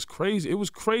everything was crazy. It was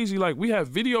crazy. Like, we had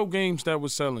video games that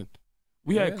was selling.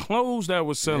 We had clothes that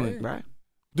was selling. Right.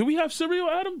 Do we have cereal,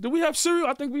 Adam? Do we have cereal?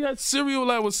 I think we had cereal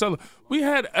that was selling. We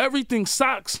had everything,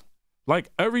 socks. Like,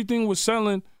 everything was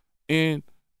selling. And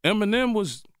Eminem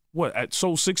was,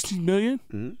 sold 16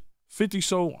 million? 50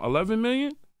 sold 11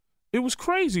 million? It was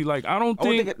crazy. Like, I don't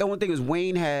think... The one thing is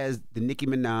Wayne has the Nicki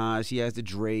Minaj, he has the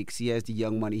Drakes, he has the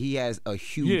Young Money. He has a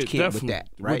huge camp with that,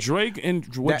 right? With Drake and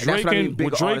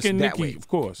Nicki, of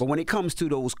course. But when it comes to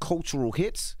those cultural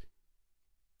hits,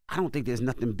 I don't think there's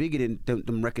nothing bigger than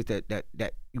them records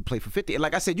that you play for 50. And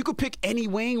like I said, you could pick any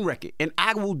Wayne record, and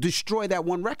I will destroy that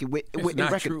one record. It's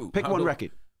not true. Pick one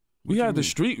record. We had the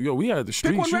street, we had the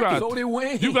streets. Pick one record. So did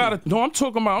Wayne. You got to. No, I'm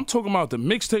talking about the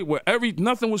mixtape where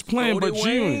nothing was playing but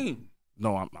G.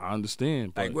 No, I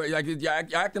understand. But like you're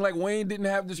acting like Wayne didn't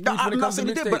have the streets when it comes to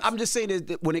mixtapes. But I'm just saying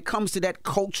that when it comes to that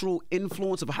cultural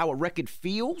influence of how a record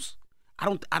feels, I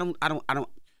don't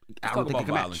think it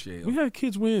can match. We had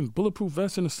kids wearing bulletproof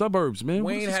vests in the suburbs, man.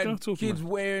 Wayne had kids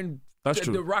wearing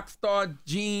the rock star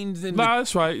jeans and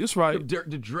that's right. It's right.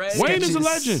 The dreads. Wayne is a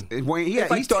legend. Wayne,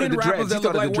 he started the dreads. He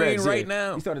started the dreads right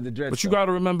now. He started the dreads. But you got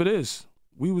to remember this.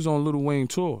 We was on Lil Wayne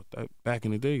tour back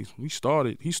in the days. He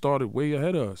started way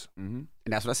ahead of us. And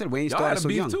that's what I said. Wayne started so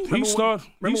young. Too. Remember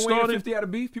Wayne 50 had a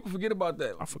beef? People forget about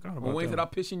that. I forgot about when Wayne that. said, I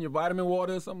piss in your vitamin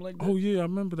water or something like that. Oh, yeah, I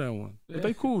remember that one. Yeah. But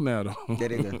they cool now, though. Yeah,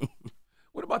 they good.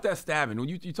 What about that stabbing? When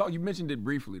you mentioned it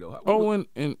briefly, though.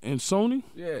 In Sony?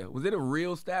 Yeah. Was it a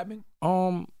real stabbing?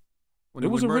 It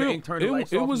was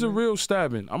a real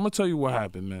stabbing. I'm going to tell you what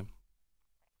happened, man.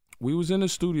 We was in the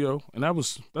studio, and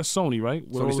that's Sony, right?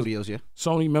 Sony Studios, yeah.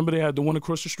 Sony, remember they had the one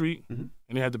across the street, and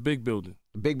they had the big building.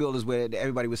 The big building is where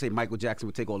everybody would say Michael Jackson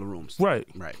would take all the rooms. Right.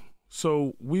 Right.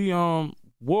 So we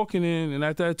walking in, and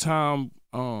at that time,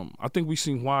 I think we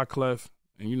seen Wyclef,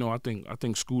 and I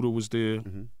think Scooter was there.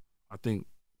 I think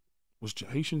was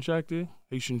Haitian Jack there?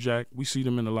 Haitian Jack. We see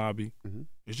them in the lobby.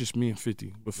 It's just me and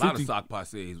 50. But 50, a lot of sock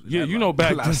posses. Yeah, back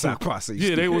then. A lot of sock posses.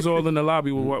 Yeah, they was all in the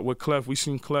lobby with Clef. We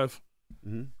seen Clef.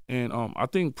 And I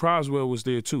think Proswell was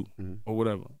there too, or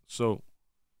whatever. So,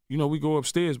 we go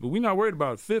upstairs, but we not worried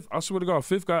about it. Fifth, I swear to God,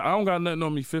 Fifth guy, I don't got nothing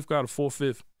on me. Fifth got a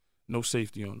 4/5, no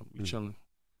safety on him. We chilling.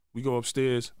 We go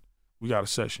upstairs, we got a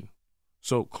session.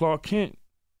 So Clark Kent,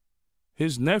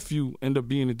 his nephew ended up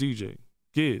being a DJ,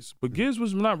 Giz. But Giz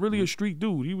was not really a street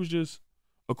dude. He was just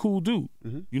a cool dude.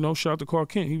 You know, shout out to Clark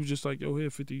Kent. He was just like, yo, here,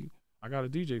 50, I got a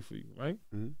DJ for you, right?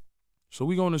 So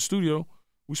we go in the studio.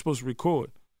 We supposed to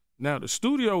record. Now, the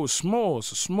studio is small.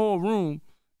 It's a small room,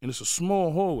 and it's a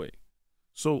small hallway.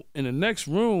 So in the next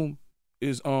room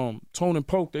is Tone and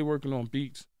Poke. They working on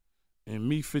beats. And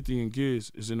me, 50, and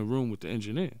Giz is in the room with the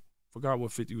engineer. Forgot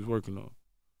what 50 was working on.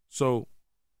 So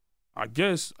I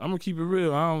guess I'm going to keep it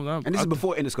real. And this is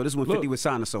before Interscope. This is when 50 was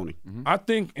signed to Sony. I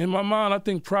think, in my mind, I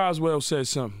think Proswell said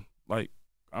something. Like,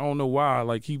 I don't know why.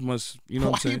 Like, he must, you know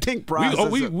what I'm saying? Why you think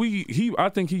Praz I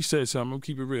think he said something. I'm going to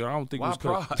keep it real. I don't think it was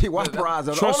Praz? Why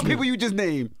Praz? All the people you just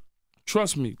named.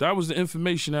 Trust me. That was the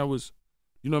information that was,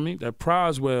 you know what I mean? That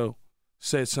Proswell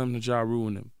said something to Ja Rule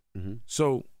and them.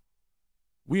 So,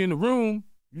 we in the room,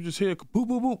 you just hear boop,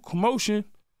 boop, boop, commotion.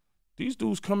 These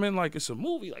dudes come in like it's a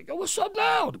movie, like, yo, what's up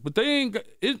now? But they ain't,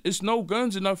 it's no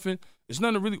guns or nothing. It's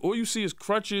nothing really, all you see is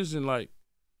crutches and like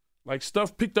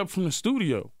stuff picked up from the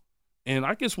studio. And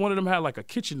I guess one of them had like a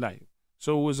kitchen knife.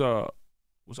 So it was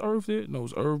Irv there? No, it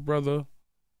was Irv brother.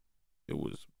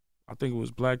 I think it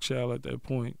was Black Child at that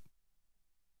point.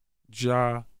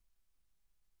 Ja.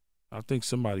 I think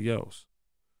somebody else.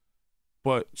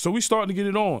 But, so we starting to get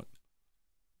it on.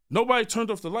 Nobody turned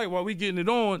off the light while we getting it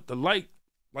on. The light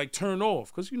like turned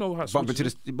off because you know how somebody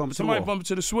bump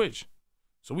into the switch.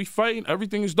 So we fighting.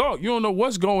 Everything is dark. You don't know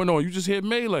what's going on. You just hear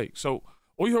melee. So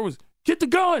all you heard was get the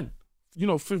gun. You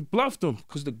know, Fifth bluffed him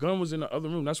because the gun was in the other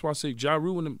room. That's why I say Ja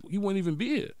Rule and him, he wouldn't even be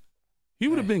here. He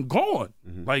would have been gone.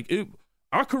 Like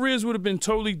our careers would have been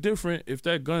totally different if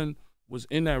that gun was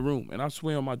in that room. And I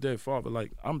swear on my dead father,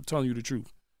 like I'm telling you the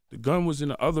truth. The gun was in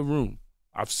the other room.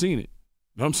 I've seen it.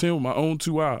 You know what I'm saying? With my own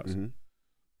 2 eyes.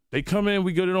 They come in,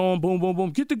 we get it on, boom, boom, boom.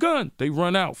 Get the gun. They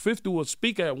run out. Fifth do a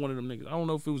speak at one of them niggas. I don't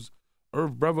know if it was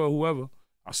Irv brother or whoever.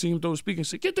 I see him throw a speaker and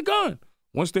say, get the gun.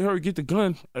 Once they heard get the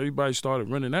gun, everybody started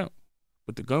running out.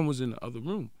 But the gun was in the other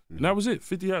room. And that was it.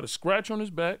 50 had a scratch on his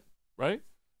back, right?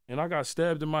 And I got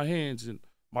stabbed in my hands and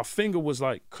my finger was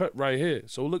like cut right here.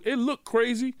 So look, it looked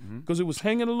crazy because it was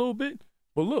hanging a little bit.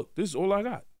 But look, this is all I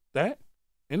got. That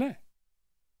and that.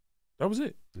 That was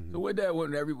it. So with that,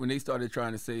 when they started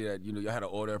trying to say that, you know, you had an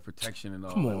order of protection and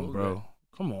all. Come on, bro.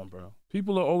 Come on, bro.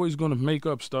 People are always gonna make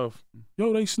up stuff.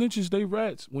 Yo, they snitches, they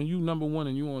rats. When you number one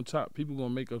and you on top, people gonna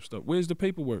make up stuff. Where's the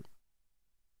paperwork?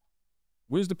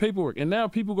 Where's the paperwork? And now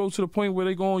people go to the point where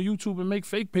they go on YouTube and make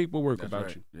fake paperwork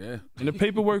about you. Yeah. And the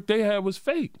paperwork they had was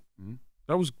fake.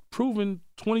 That was proven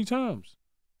 20 times.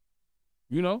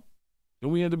 You know? Then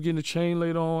we ended up getting a chain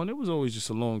later on. It was always just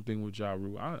a long thing with Ja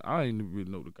Rule. I ain't really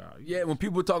know the guy. Yeah, when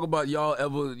people talk about y'all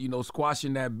ever, you know,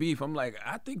 squashing that beef, I'm like,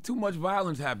 I think too much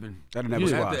violence happened. That'll never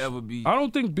squash. Have to ever be. I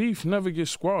don't think beef never gets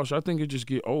squashed. I think it just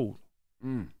get old.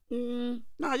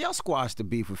 Nah, y'all squashed the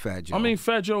beef with Fat Joe. I mean,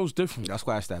 Fat Joe's different. Y'all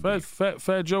squashed that beef.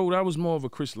 Fat Joe, that was more of a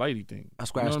Chris Lighty thing. I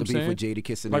squashed the beef with Jada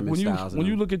kissing him and Styles. When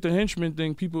you look at the henchman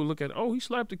thing, people look at, oh, he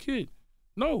slapped a kid.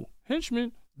 No,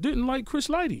 henchman didn't like Chris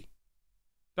Lighty.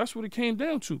 That's what it came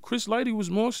down to. Chris Lighty was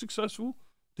more successful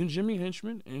than Jimmy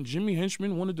Henchman, and Jimmy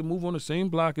Henchman wanted to move on the same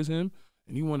block as him,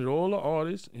 and he wanted all the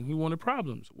artists, and he wanted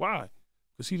problems. Why?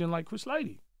 Because he didn't like Chris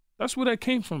Lighty. That's where that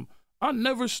came from. I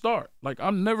never start. Like, I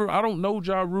don't know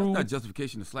Ja Rule. That's not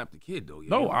justification to slap the kid, though.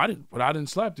 No, I didn't. But I didn't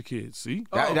slap the kid, see?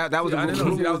 That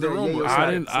was the rumor.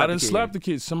 I didn't slap the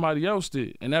kid. Somebody else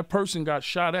did. And that person got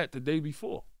shot at the day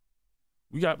before.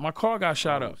 My car got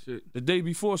shot up the day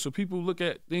before, so people look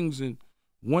at things in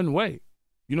one way.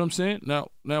 You know what I'm saying? Now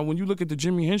when you look at the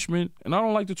Jimmy Henchman, and I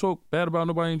don't like to talk bad about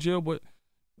nobody in jail, but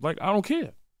like I don't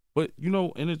care. But you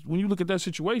know, and when you look at that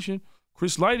situation,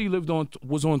 Chris Lighty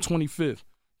was on 25th.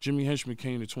 Jimmy Henchman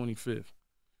came to 25th.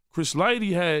 Chris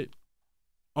Lighty had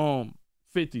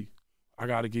 50. I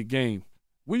gotta get game.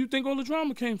 Where you think all the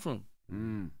drama came from?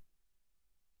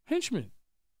 Henchman.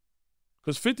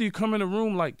 Because 50 would come in the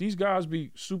room like these guys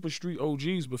be super street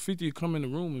OGs, but 50 would come in the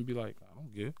room and be like, I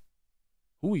don't care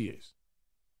who he is.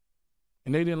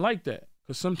 And they didn't like that.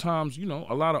 Because sometimes, you know,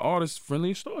 a lot of artists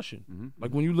friendly extortion.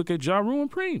 Like when you look at Ja Rule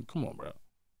and Preem, come on, bro.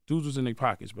 Dudes was in their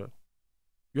pockets, bro.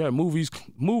 You had movies.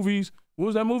 What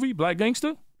was that movie? Black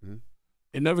Gangster?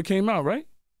 It never came out, right?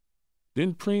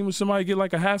 Didn't Preem or somebody get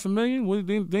like $500,000? Well,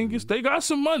 they got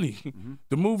some money.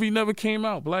 The movie never came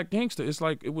out. Black Gangster. It's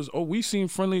like it was. Oh, we seen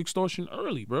friendly extortion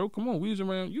early, bro. Come on, we was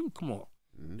around you. Come on,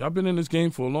 y'all been in this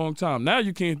game for a long time. Now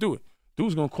you can't do it.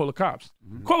 Dude's gonna call the cops.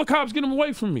 Call the cops. Get them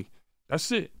away from me. That's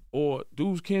it. Or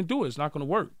dudes can't do it. It's not gonna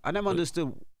work. I never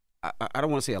understood. I don't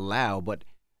want to say allowed, but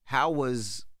how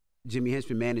was Jimmy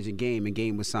Henchman managing Game and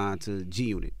Game was signed to G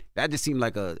Unit? That just seemed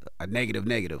like a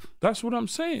negative. That's what I'm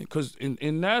saying. Because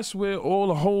and that's where all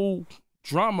the whole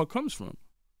drama comes from.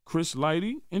 Chris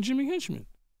Lighty and Jimmy Henchman.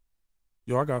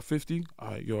 yo, I got 50. All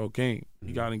right, yo, game.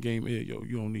 He got in game here. Yo,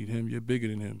 you don't need him. You're bigger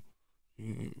than him.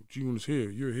 G-Unit's here.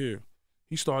 You're here.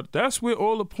 He started. That's where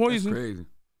all the poison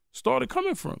started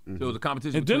coming from. So it was a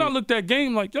competition. And then I looked at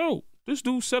game like, yo, this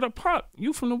dude set up Pac.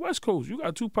 You from the West Coast. You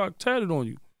got Tupac tatted on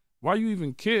you. Why you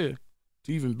even care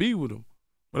to even be with him?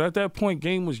 But at that point,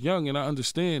 Game was young, and I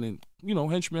understand. And, you know,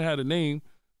 Henchman had a name,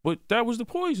 but that was the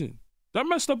poison. That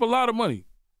messed up a lot of money.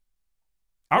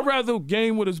 I'd rather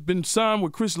Game would have been signed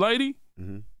with Chris Lighty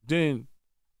than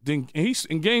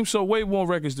and Game sold way more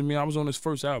records than me. I was on his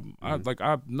first album. I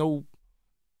have no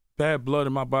bad blood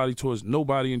in my body towards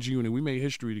nobody in G-Unit. We made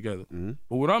history together.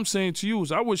 But what I'm saying to you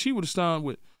is I wish he would have signed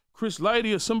with Chris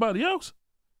Lighty or somebody else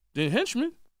than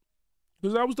Henchman,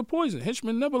 because that was the poison.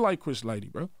 Henchman never liked Chris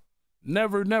Lighty, bro.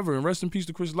 Never, never. And rest in peace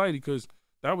to Chris Lighty, because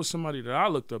that was somebody that I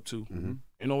looked up to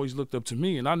and always looked up to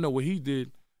me. And I know what he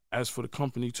did as for the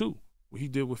company, too. What he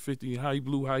did with 50 and how he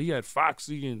blew, how he had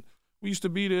Foxy. And we used to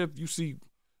be there. You see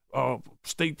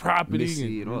State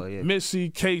Property Missy,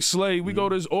 K. Slade. We go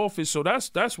to his office. So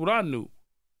that's what I knew.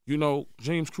 You know,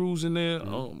 James Cruz in there,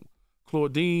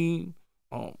 Claudine,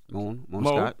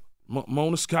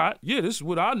 Mona Scott. Yeah, this is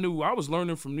what I knew. I was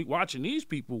learning from watching these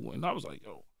people. And I was like,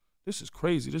 yo, this is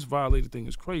crazy. This violated thing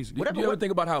is crazy. Do you ever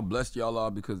think about how blessed y'all are?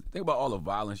 Because think about all the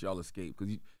violence y'all escaped.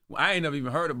 Because I ain't never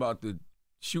even heard about the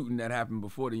shooting that happened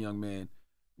before the young man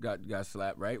got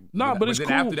slapped, right? Nah, but it's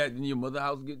cool. After that, didn't your mother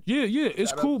house get? Yeah,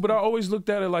 it's cool. But I always looked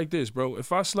at it like this, bro.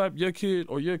 If I slap your kid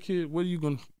or your kid, what are you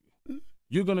gonna?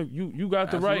 You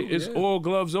got the right. It's all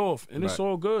gloves off, and it's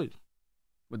all good.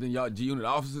 But then y'all G-Unit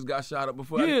officers got shot up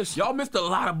before. Yes. Y'all missed a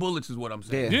lot of bullets is what I'm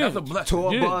saying. Yeah. That's a blessing.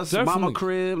 Tour bus, mama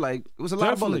crib, like it was a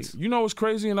lot of bullets. You know what's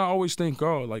crazy? And I always thank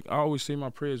God. Like I always say my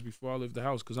prayers before I leave the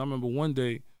house, because I remember one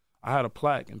day I had a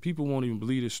plaque, and people won't even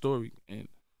believe this story, and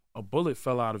a bullet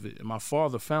fell out of it, and my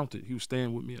father found it. He was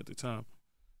staying with me at the time.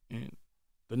 And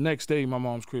the next day, my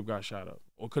mom's crib got shot up.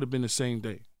 Or it could have been the same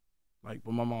day.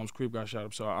 But my mom's crib got shot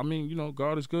up. So, I mean, you know,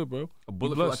 God is good, bro. A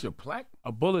bullet fell out your plaque?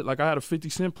 A bullet. Like, I had a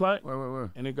 50-cent plaque.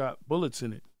 Where? And it got bullets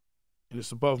in it. And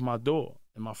it's above my door.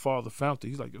 And my father found it.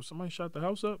 He's like, yo, somebody shot the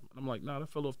house up? And I'm like, nah,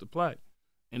 that fell off the plaque.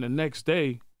 And the next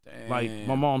day, like,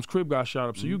 my mom's crib got shot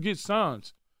up. So you get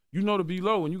signs. You know to be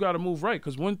low, and you got to move right.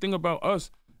 Because one thing about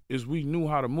us is we knew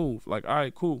how to move. Like, all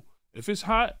right, cool. If it's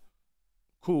hot,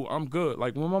 cool, I'm good.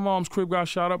 Like, when my mom's crib got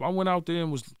shot up, I went out there and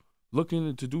was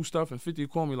looking to do stuff, and 50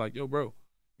 called me like, yo, bro,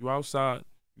 you outside,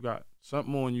 you got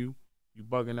something on you, you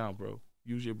bugging out, bro.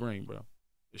 Use your brain, bro.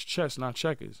 It's chess, not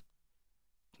checkers.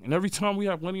 And every time we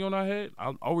have money on our head,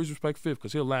 I always respect Fifth,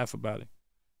 because he'll laugh about it.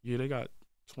 Yeah, they got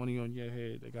 20 on your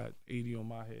head, they got 80 on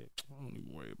my head. I don't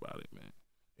even worry about it, man.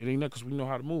 It ain't that, because we know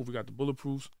how to move. We got the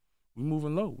bulletproofs. We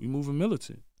moving low. We moving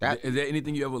militant. Is there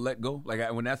anything you ever let go? Like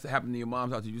when that's happened to your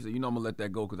mom's house, you say, you know, I'm gonna let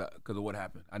that go because of what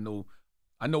happened. I know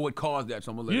what caused that,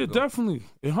 so I'm gonna let it go. Yeah, definitely.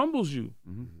 It humbles you.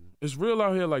 It's real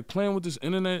out here, like playing with this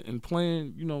internet and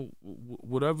playing, you know,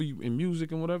 whatever in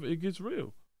music and whatever. It gets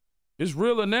real. It's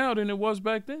realer now than it was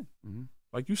back then.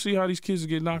 Like you see how these kids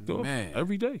get knocked off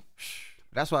every day.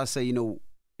 That's why I say, you know,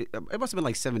 it must have been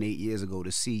like 7-8 years ago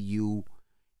to see you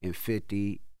and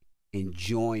 50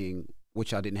 enjoying what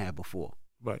y'all didn't have before.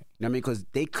 Right. You know what I mean? Because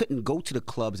they couldn't go to the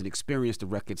clubs and experience the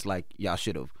records like y'all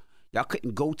should have. Y'all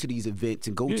couldn't go to these events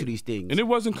and go to these things. And it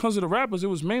wasn't because of the rappers. It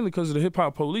was mainly because of the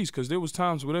hip-hop police, because there was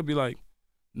times where they'd be like,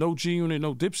 no G-Unit,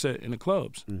 no Dipset in the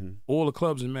clubs. All the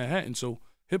clubs in Manhattan. So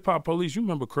hip-hop police, you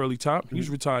remember Curly Top. He's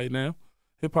retired now.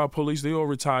 Hip-hop police, they all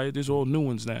retired. There's all new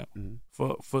ones now.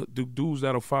 For the dudes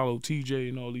that'll follow TJ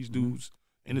and all these dudes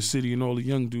in the city and all the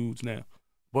young dudes now.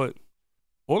 But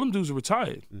all them dudes are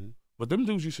retired. But them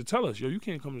dudes used to tell us, yo, you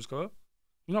can't come to this club.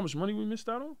 You know how much money we missed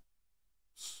out on?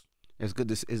 It's good.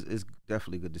 It's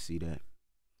definitely good to see that.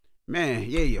 Man,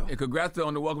 Yayo. And congrats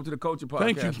on the Welcome to the Culture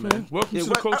podcast. Thank you, man. Welcome to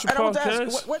the Culture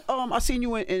podcast. What I seen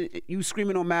you and you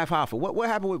screaming on Mav Hoffa. What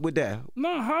happened with that?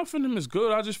 Nah, Hoffa and him is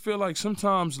good. I just feel like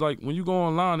sometimes, like when you go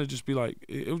online, it just be like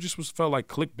it just felt like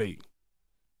clickbait.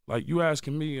 Like you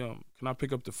asking me, can I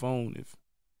pick up the phone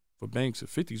for Banks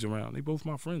if 50's around? They both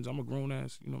my friends. I'm a grown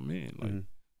ass, man. Like,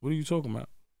 what are you talking about?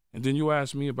 And then you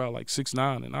ask me about like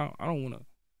 6ix9ine, and I don't want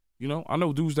to, I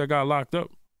know dudes that got locked up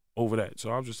over that.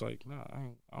 So I was just like, nah,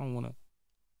 I don't want to.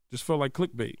 Just felt like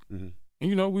clickbait. And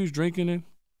we was drinking, and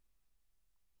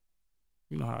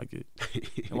you know how I get.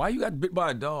 And why you got bit by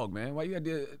a dog, man? Why you got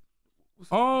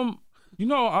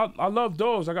I love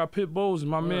dogs. I got pit bulls,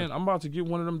 and my man, I'm about to get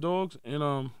one of them dogs, and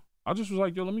I just was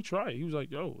like, yo, let me try it. He was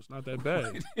like, yo, it's not that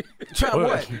bad. Try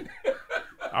what?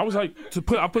 I was like,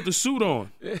 I put the suit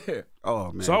on. Yeah.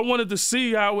 Oh, man. So I wanted to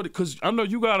see how it, because I know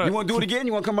you got to. You want to do it again?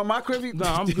 You want to come by my crib?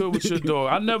 Nah, I'm good with your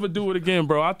dog. I never do it again,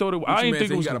 bro. I thought it. I didn't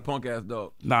think it was. He got a punk ass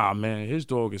dog. Nah, man, his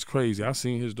dog is crazy. I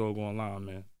seen his dog online,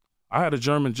 man. I had a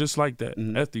German just like that,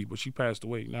 Ethy, but she passed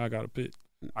away. Now I got a pit.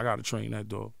 I got to train that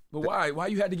dog. But why? Why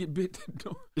you had to get bit?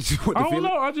 I don't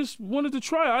know. I just wanted to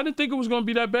try. I didn't think it was going to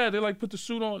be that bad. They like put the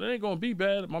suit on. It ain't going to be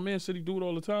bad. My man said he do it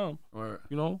all the time. Right.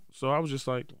 You know? So I was just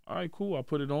like, all right, cool. I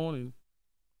put it on and.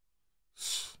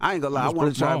 I ain't gonna lie. I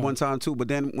wanted to try it one time too, but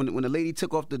then when the lady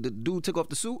took off the dude took off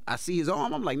the suit, I see his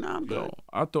arm. I'm like, nah, I'm good.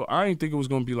 Yo, I ain't think it was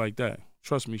gonna be like that.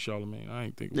 Trust me, Charlamagne. I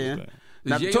ain't think it was that.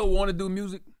 Does Yayo want to do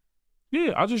music?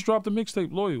 Yeah, I just dropped a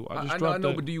mixtape, Loyal. I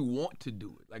know, but do you want to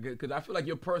do it? Like, because I feel like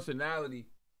your personality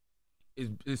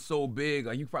is so big.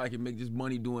 Like, you probably can make just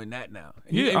money doing that now.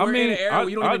 And yeah, I mean,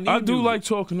 I do like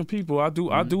talking to people. I do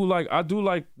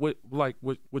like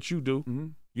what you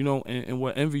do. You know, and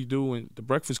what Envy do and the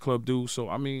Breakfast Club do. So,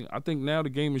 I mean, I think now the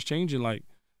game is changing. Like,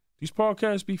 these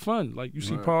podcasts be fun. Like, you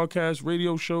see podcasts,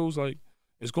 radio shows, like,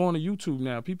 it's going to YouTube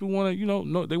now. People want to,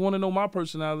 know they want to know my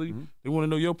personality. They want to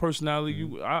know your personality.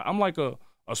 I'm like a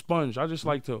sponge. I just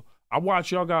like to, I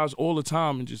watch y'all guys all the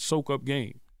time and just soak up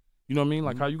game. You know what I mean?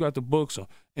 Like how you got the books, or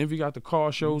Envy got the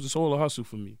car shows. It's all a hustle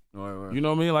for me. Right. You know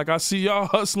what I mean? Like I see y'all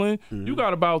hustling. You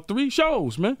got about 3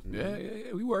 shows, man. Yeah.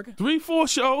 We working. 3-4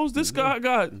 shows. This guy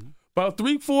got about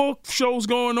 3-4 shows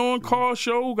going on. Car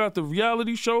show, got the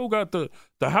reality show, got the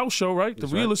house show, right? The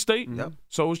real estate. Yep.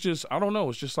 So it's just, I don't know.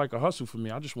 It's just like a hustle for me.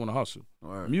 I just want to hustle.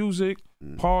 Music,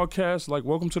 podcasts, like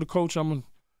Welcome to the Coach. I'm going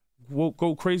to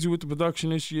go crazy with the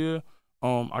production this year.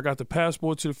 I got the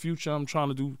Passport to the Future. I'm trying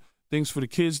to do things for the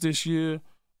kids this year.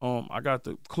 I got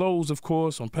the clothes, of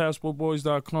course, on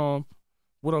passportboys.com.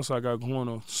 What else I got going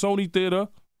on? Sony Theater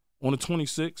on the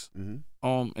 26th.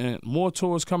 And more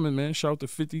tours coming, man. Shout to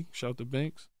 50. Shout to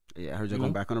Banks. Yeah, I heard you're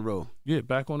going back on the road. Yeah,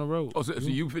 back on the road. Oh, so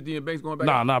you 50 and Banks going back?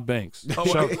 Nah, not Banks.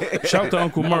 Shout to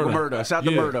Uncle Murder. Uncle Murder. Shout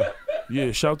to Murder.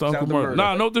 Yeah, shout to Uncle Murder.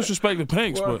 Nah, no disrespect to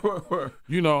Banks, but that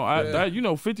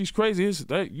 50's crazy. It's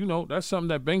that that's something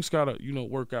that Banks gotta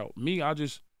work out. Me, I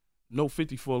just know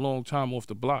 50 for a long time off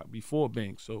the block before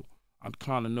Banks, so I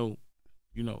kind of know,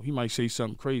 he might say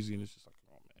something crazy, and it's just like,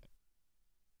 oh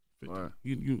man,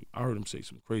 50. I heard him say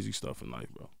some crazy stuff in life,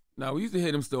 bro. Now we used to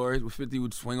hear them stories where 50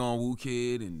 would swing on Woo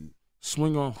Kid and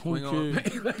swing on Who Kid.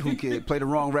 Who Kid play the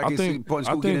wrong record, punch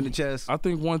Who Kid in the chest. I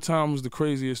think one time was the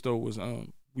craziest though. Was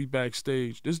we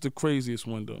backstage. This is the craziest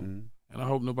one though, and I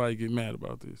hope nobody get mad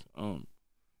about this. And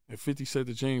 50 said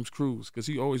to James Cruz, because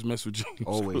he always mess with James.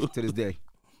 Always Cruz. to this day.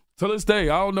 To this day,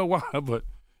 I don't know why, but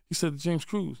he said to James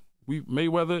Cruz,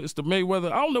 Mayweather. It's the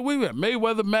Mayweather. I don't know where we at.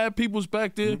 Mayweather, Mad People's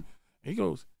back there. He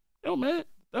goes, yo man,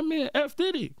 that man F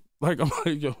Diddy. Like, I'm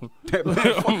like, yo,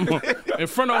 in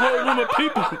front of a whole room of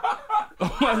people.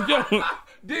 I'm like, yo.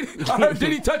 Did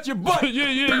he touch your butt?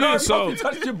 Yeah. So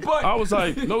touched your butt. I was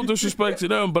like, no disrespect to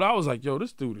them, but I was like, yo,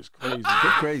 this dude is crazy.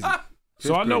 It's crazy.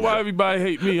 So I know why everybody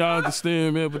hate me. I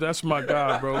understand, man, but that's my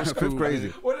guy, bro. It's cool, crazy.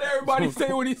 Man. What did everybody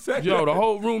say when he said Yo, that? the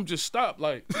whole room just stopped.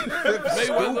 Like,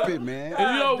 stupid, man.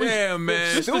 And, damn,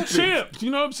 man. It's the champ.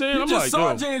 You know what I'm saying? You I'm just like,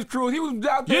 saw yo. James Cruz. He was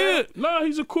out there. Yeah, nah,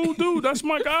 he's a cool dude. That's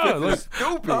my guy. Like,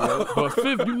 Stupid, yo. But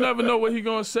Fifth, you never know what he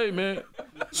gonna say, man.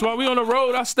 So while we on the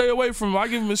road, I stay away from him. I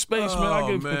give him his space,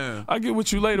 man. I get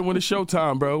with you later when it's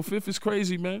showtime, bro. Fifth is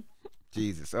crazy, man.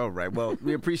 Jesus. All right. Well,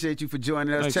 we appreciate you for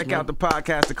joining us. Thanks, Check man. out the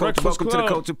podcast, The Culture. Welcome to the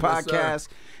Culture Podcast.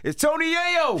 It's Tony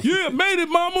Yayo. Yeah, made it,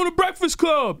 Mom, on the Breakfast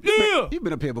Club. Yeah. You've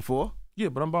been up here before. Yeah,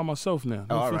 but I'm by myself now.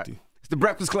 Oh, all right. It's the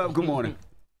Breakfast Club. Good morning.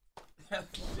 I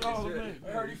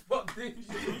heard he fucked Diddy.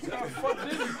 Yo,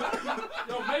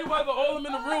 Mayweather, all of them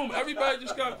in the room. Everybody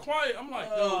just got quiet. I'm like,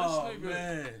 yo, this nigga.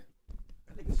 Man.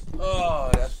 Oh,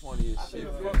 that's funny as shit.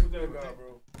 Fuck with that guy,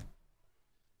 bro.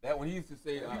 That when he used to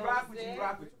say, He rock with you.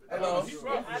 Hello.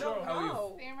 I don't How are you?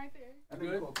 know. Stand right there.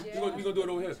 Good? Yeah. We gonna do it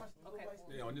over here. Okay.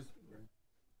 Yeah, on this.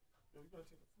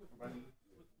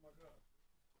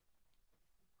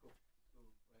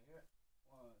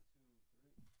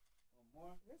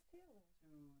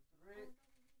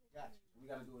 We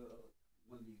gotta do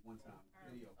one of these one time.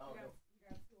 Video. You got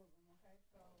 2 of them, okay?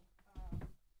 So,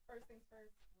 first things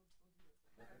first, we'll do this.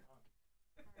 Okay? All right.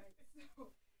 So, 3, 2,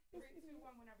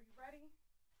 1. Whenever you're ready.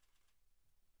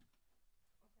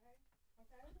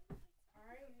 Okay. All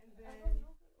right, and then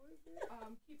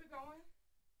keep it going.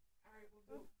 All right, we'll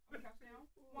do. Okay, count down.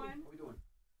 1. What are we doing?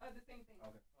 The same thing.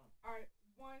 Okay. All right.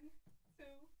 1, 2,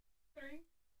 3.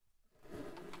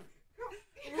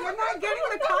 You're not getting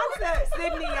the concept,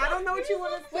 Sydney. I don't know what you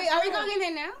want to say. Wait, are we going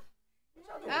in now?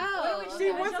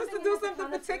 She wants us to do something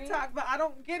for TikTok, but I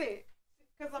don't get it.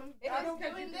 Because I'm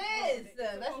doing this.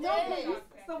 That's no,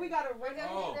 so we got to run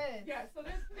this. Yeah, so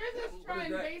there's this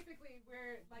trend basically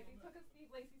where like they took a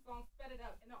Steve Lacy song, sped it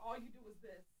up, and then all you do is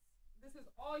this. This is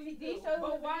all you do.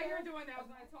 But while you're doing that, I was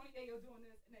like, Tony Yayo doing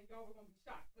this, and then y'all were gonna be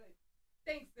shocked. But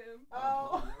thanks, Tim.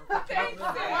 Oh, thanks, Tim. You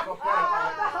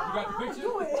got the picture?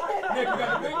 Nick, you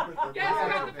got the picture? Yes, I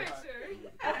got the picture.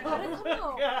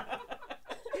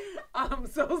 I'm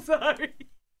so sorry.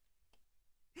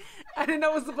 I didn't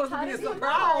know it was supposed to be a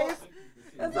surprise.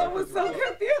 That's why I was so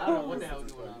confused.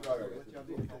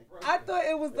 I thought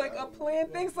it was like a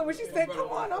planned thing. So when she said, "Come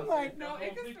on," I'm like, "No,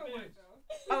 it can still work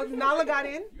though." Oh, Nala got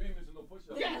in.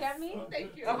 Did you get me?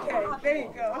 Thank you. Okay, there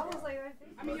you go. I was like,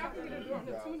 I mean, y'all can either do it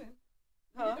the tuning.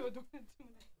 Huh? You do it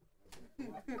tuning. It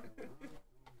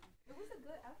was a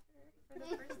good effort for the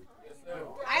first time.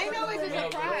 I know it's a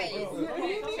surprise.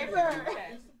 Me neither. Okay.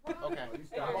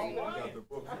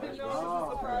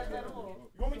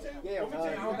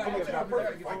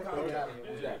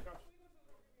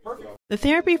 The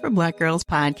Therapy for Black Girls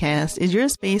podcast is your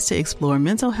space to explore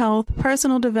mental health,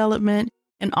 personal development,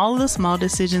 and all of the small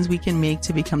decisions we can make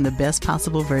to become the best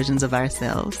possible versions of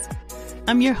ourselves.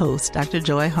 I'm your host, Dr.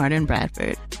 Joy Harden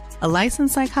Bradford, a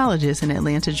licensed psychologist in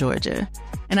Atlanta, Georgia,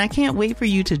 and I can't wait for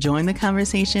you to join the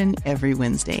conversation every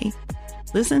Wednesday.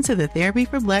 Listen to the Therapy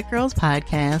for Black Girls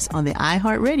podcast on the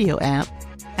iHeartRadio app,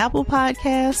 Apple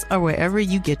Podcasts, or wherever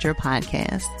you get your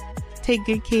podcasts. Take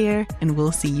good care, and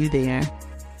we'll see you there.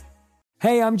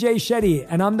 Hey, I'm Jay Shetty,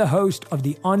 and I'm the host of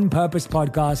the On Purpose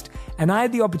podcast, and I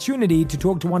had the opportunity to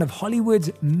talk to one of Hollywood's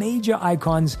major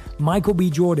icons, Michael B.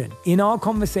 Jordan. In our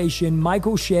conversation,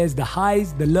 Michael shares the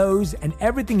highs, the lows, and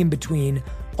everything in between,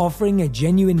 offering a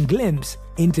genuine glimpse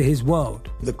into his world.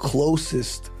 The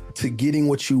closest to getting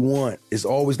what you want is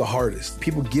always the hardest.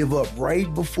 People give up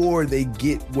right before they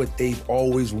get what they've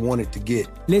always wanted to get.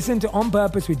 Listen to On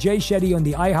Purpose with Jay Shetty on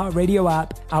the iHeartRadio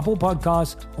app, Apple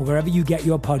Podcasts, or wherever you get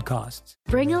your podcasts.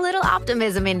 Bring a little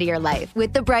optimism into your life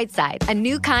with The Bright Side, a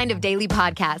new kind of daily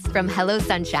podcast from Hello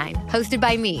Sunshine, hosted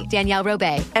by me, Danielle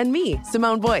Robay. And me,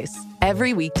 Simone Boyce.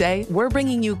 Every weekday, we're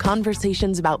bringing you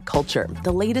conversations about culture,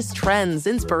 the latest trends,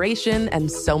 inspiration,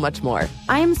 and so much more.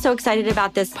 I am so excited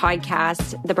about this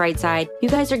podcast, The Bright Side. You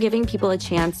guys are giving people a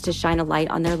chance to shine a light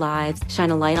on their lives,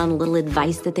 shine a light on a little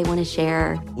advice that they want to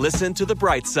share. Listen to The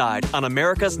Bright Side on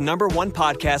America's #1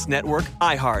 podcast network,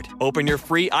 iHeart. Open your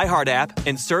free iHeart app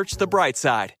and search The Bright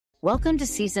Side. Welcome to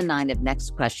Season 9 of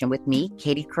Next Question with me,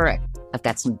 Katie Couric. I've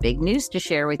got some big news to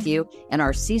share with you in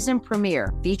our season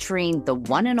premiere featuring the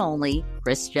one and only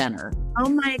Kris Jenner. Oh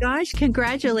my gosh,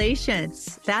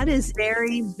 congratulations. That is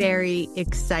very, very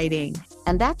exciting.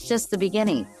 And that's just the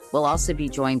beginning. We'll also be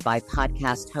joined by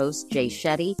podcast host Jay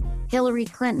Shetty, Hillary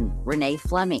Clinton, Renee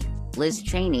Fleming, Liz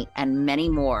Cheney, and many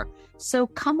more. So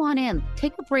come on in,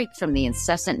 take a break from the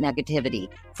incessant negativity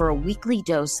for a weekly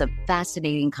dose of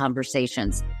fascinating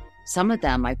conversations. Some of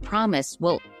them, I promise,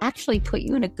 will actually put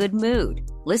you in a good mood.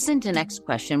 Listen to Next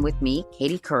Question with me,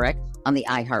 Katie Couric, on the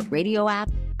iHeartRadio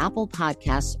app, Apple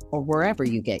Podcasts, or wherever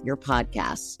you get your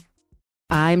podcasts.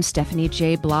 I'm Stephanie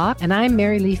J. Block. And I'm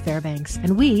Mary Lee Fairbanks,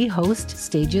 and we host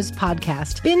Stages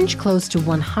Podcast. Binge close to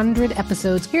 100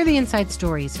 episodes. Hear the inside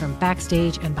stories from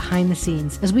backstage and behind the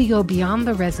scenes as we go beyond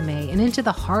the resume and into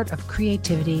the heart of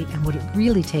creativity and what it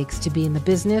really takes to be in the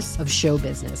business of show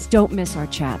business. Don't miss our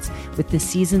chats with this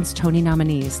season's Tony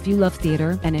nominees. If you love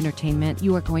theater and entertainment,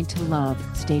 you are going to love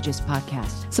Stages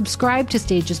Podcast. Subscribe to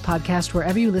Stages Podcast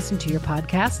wherever you listen to your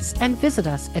podcasts and visit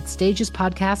us at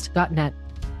stagespodcast.net.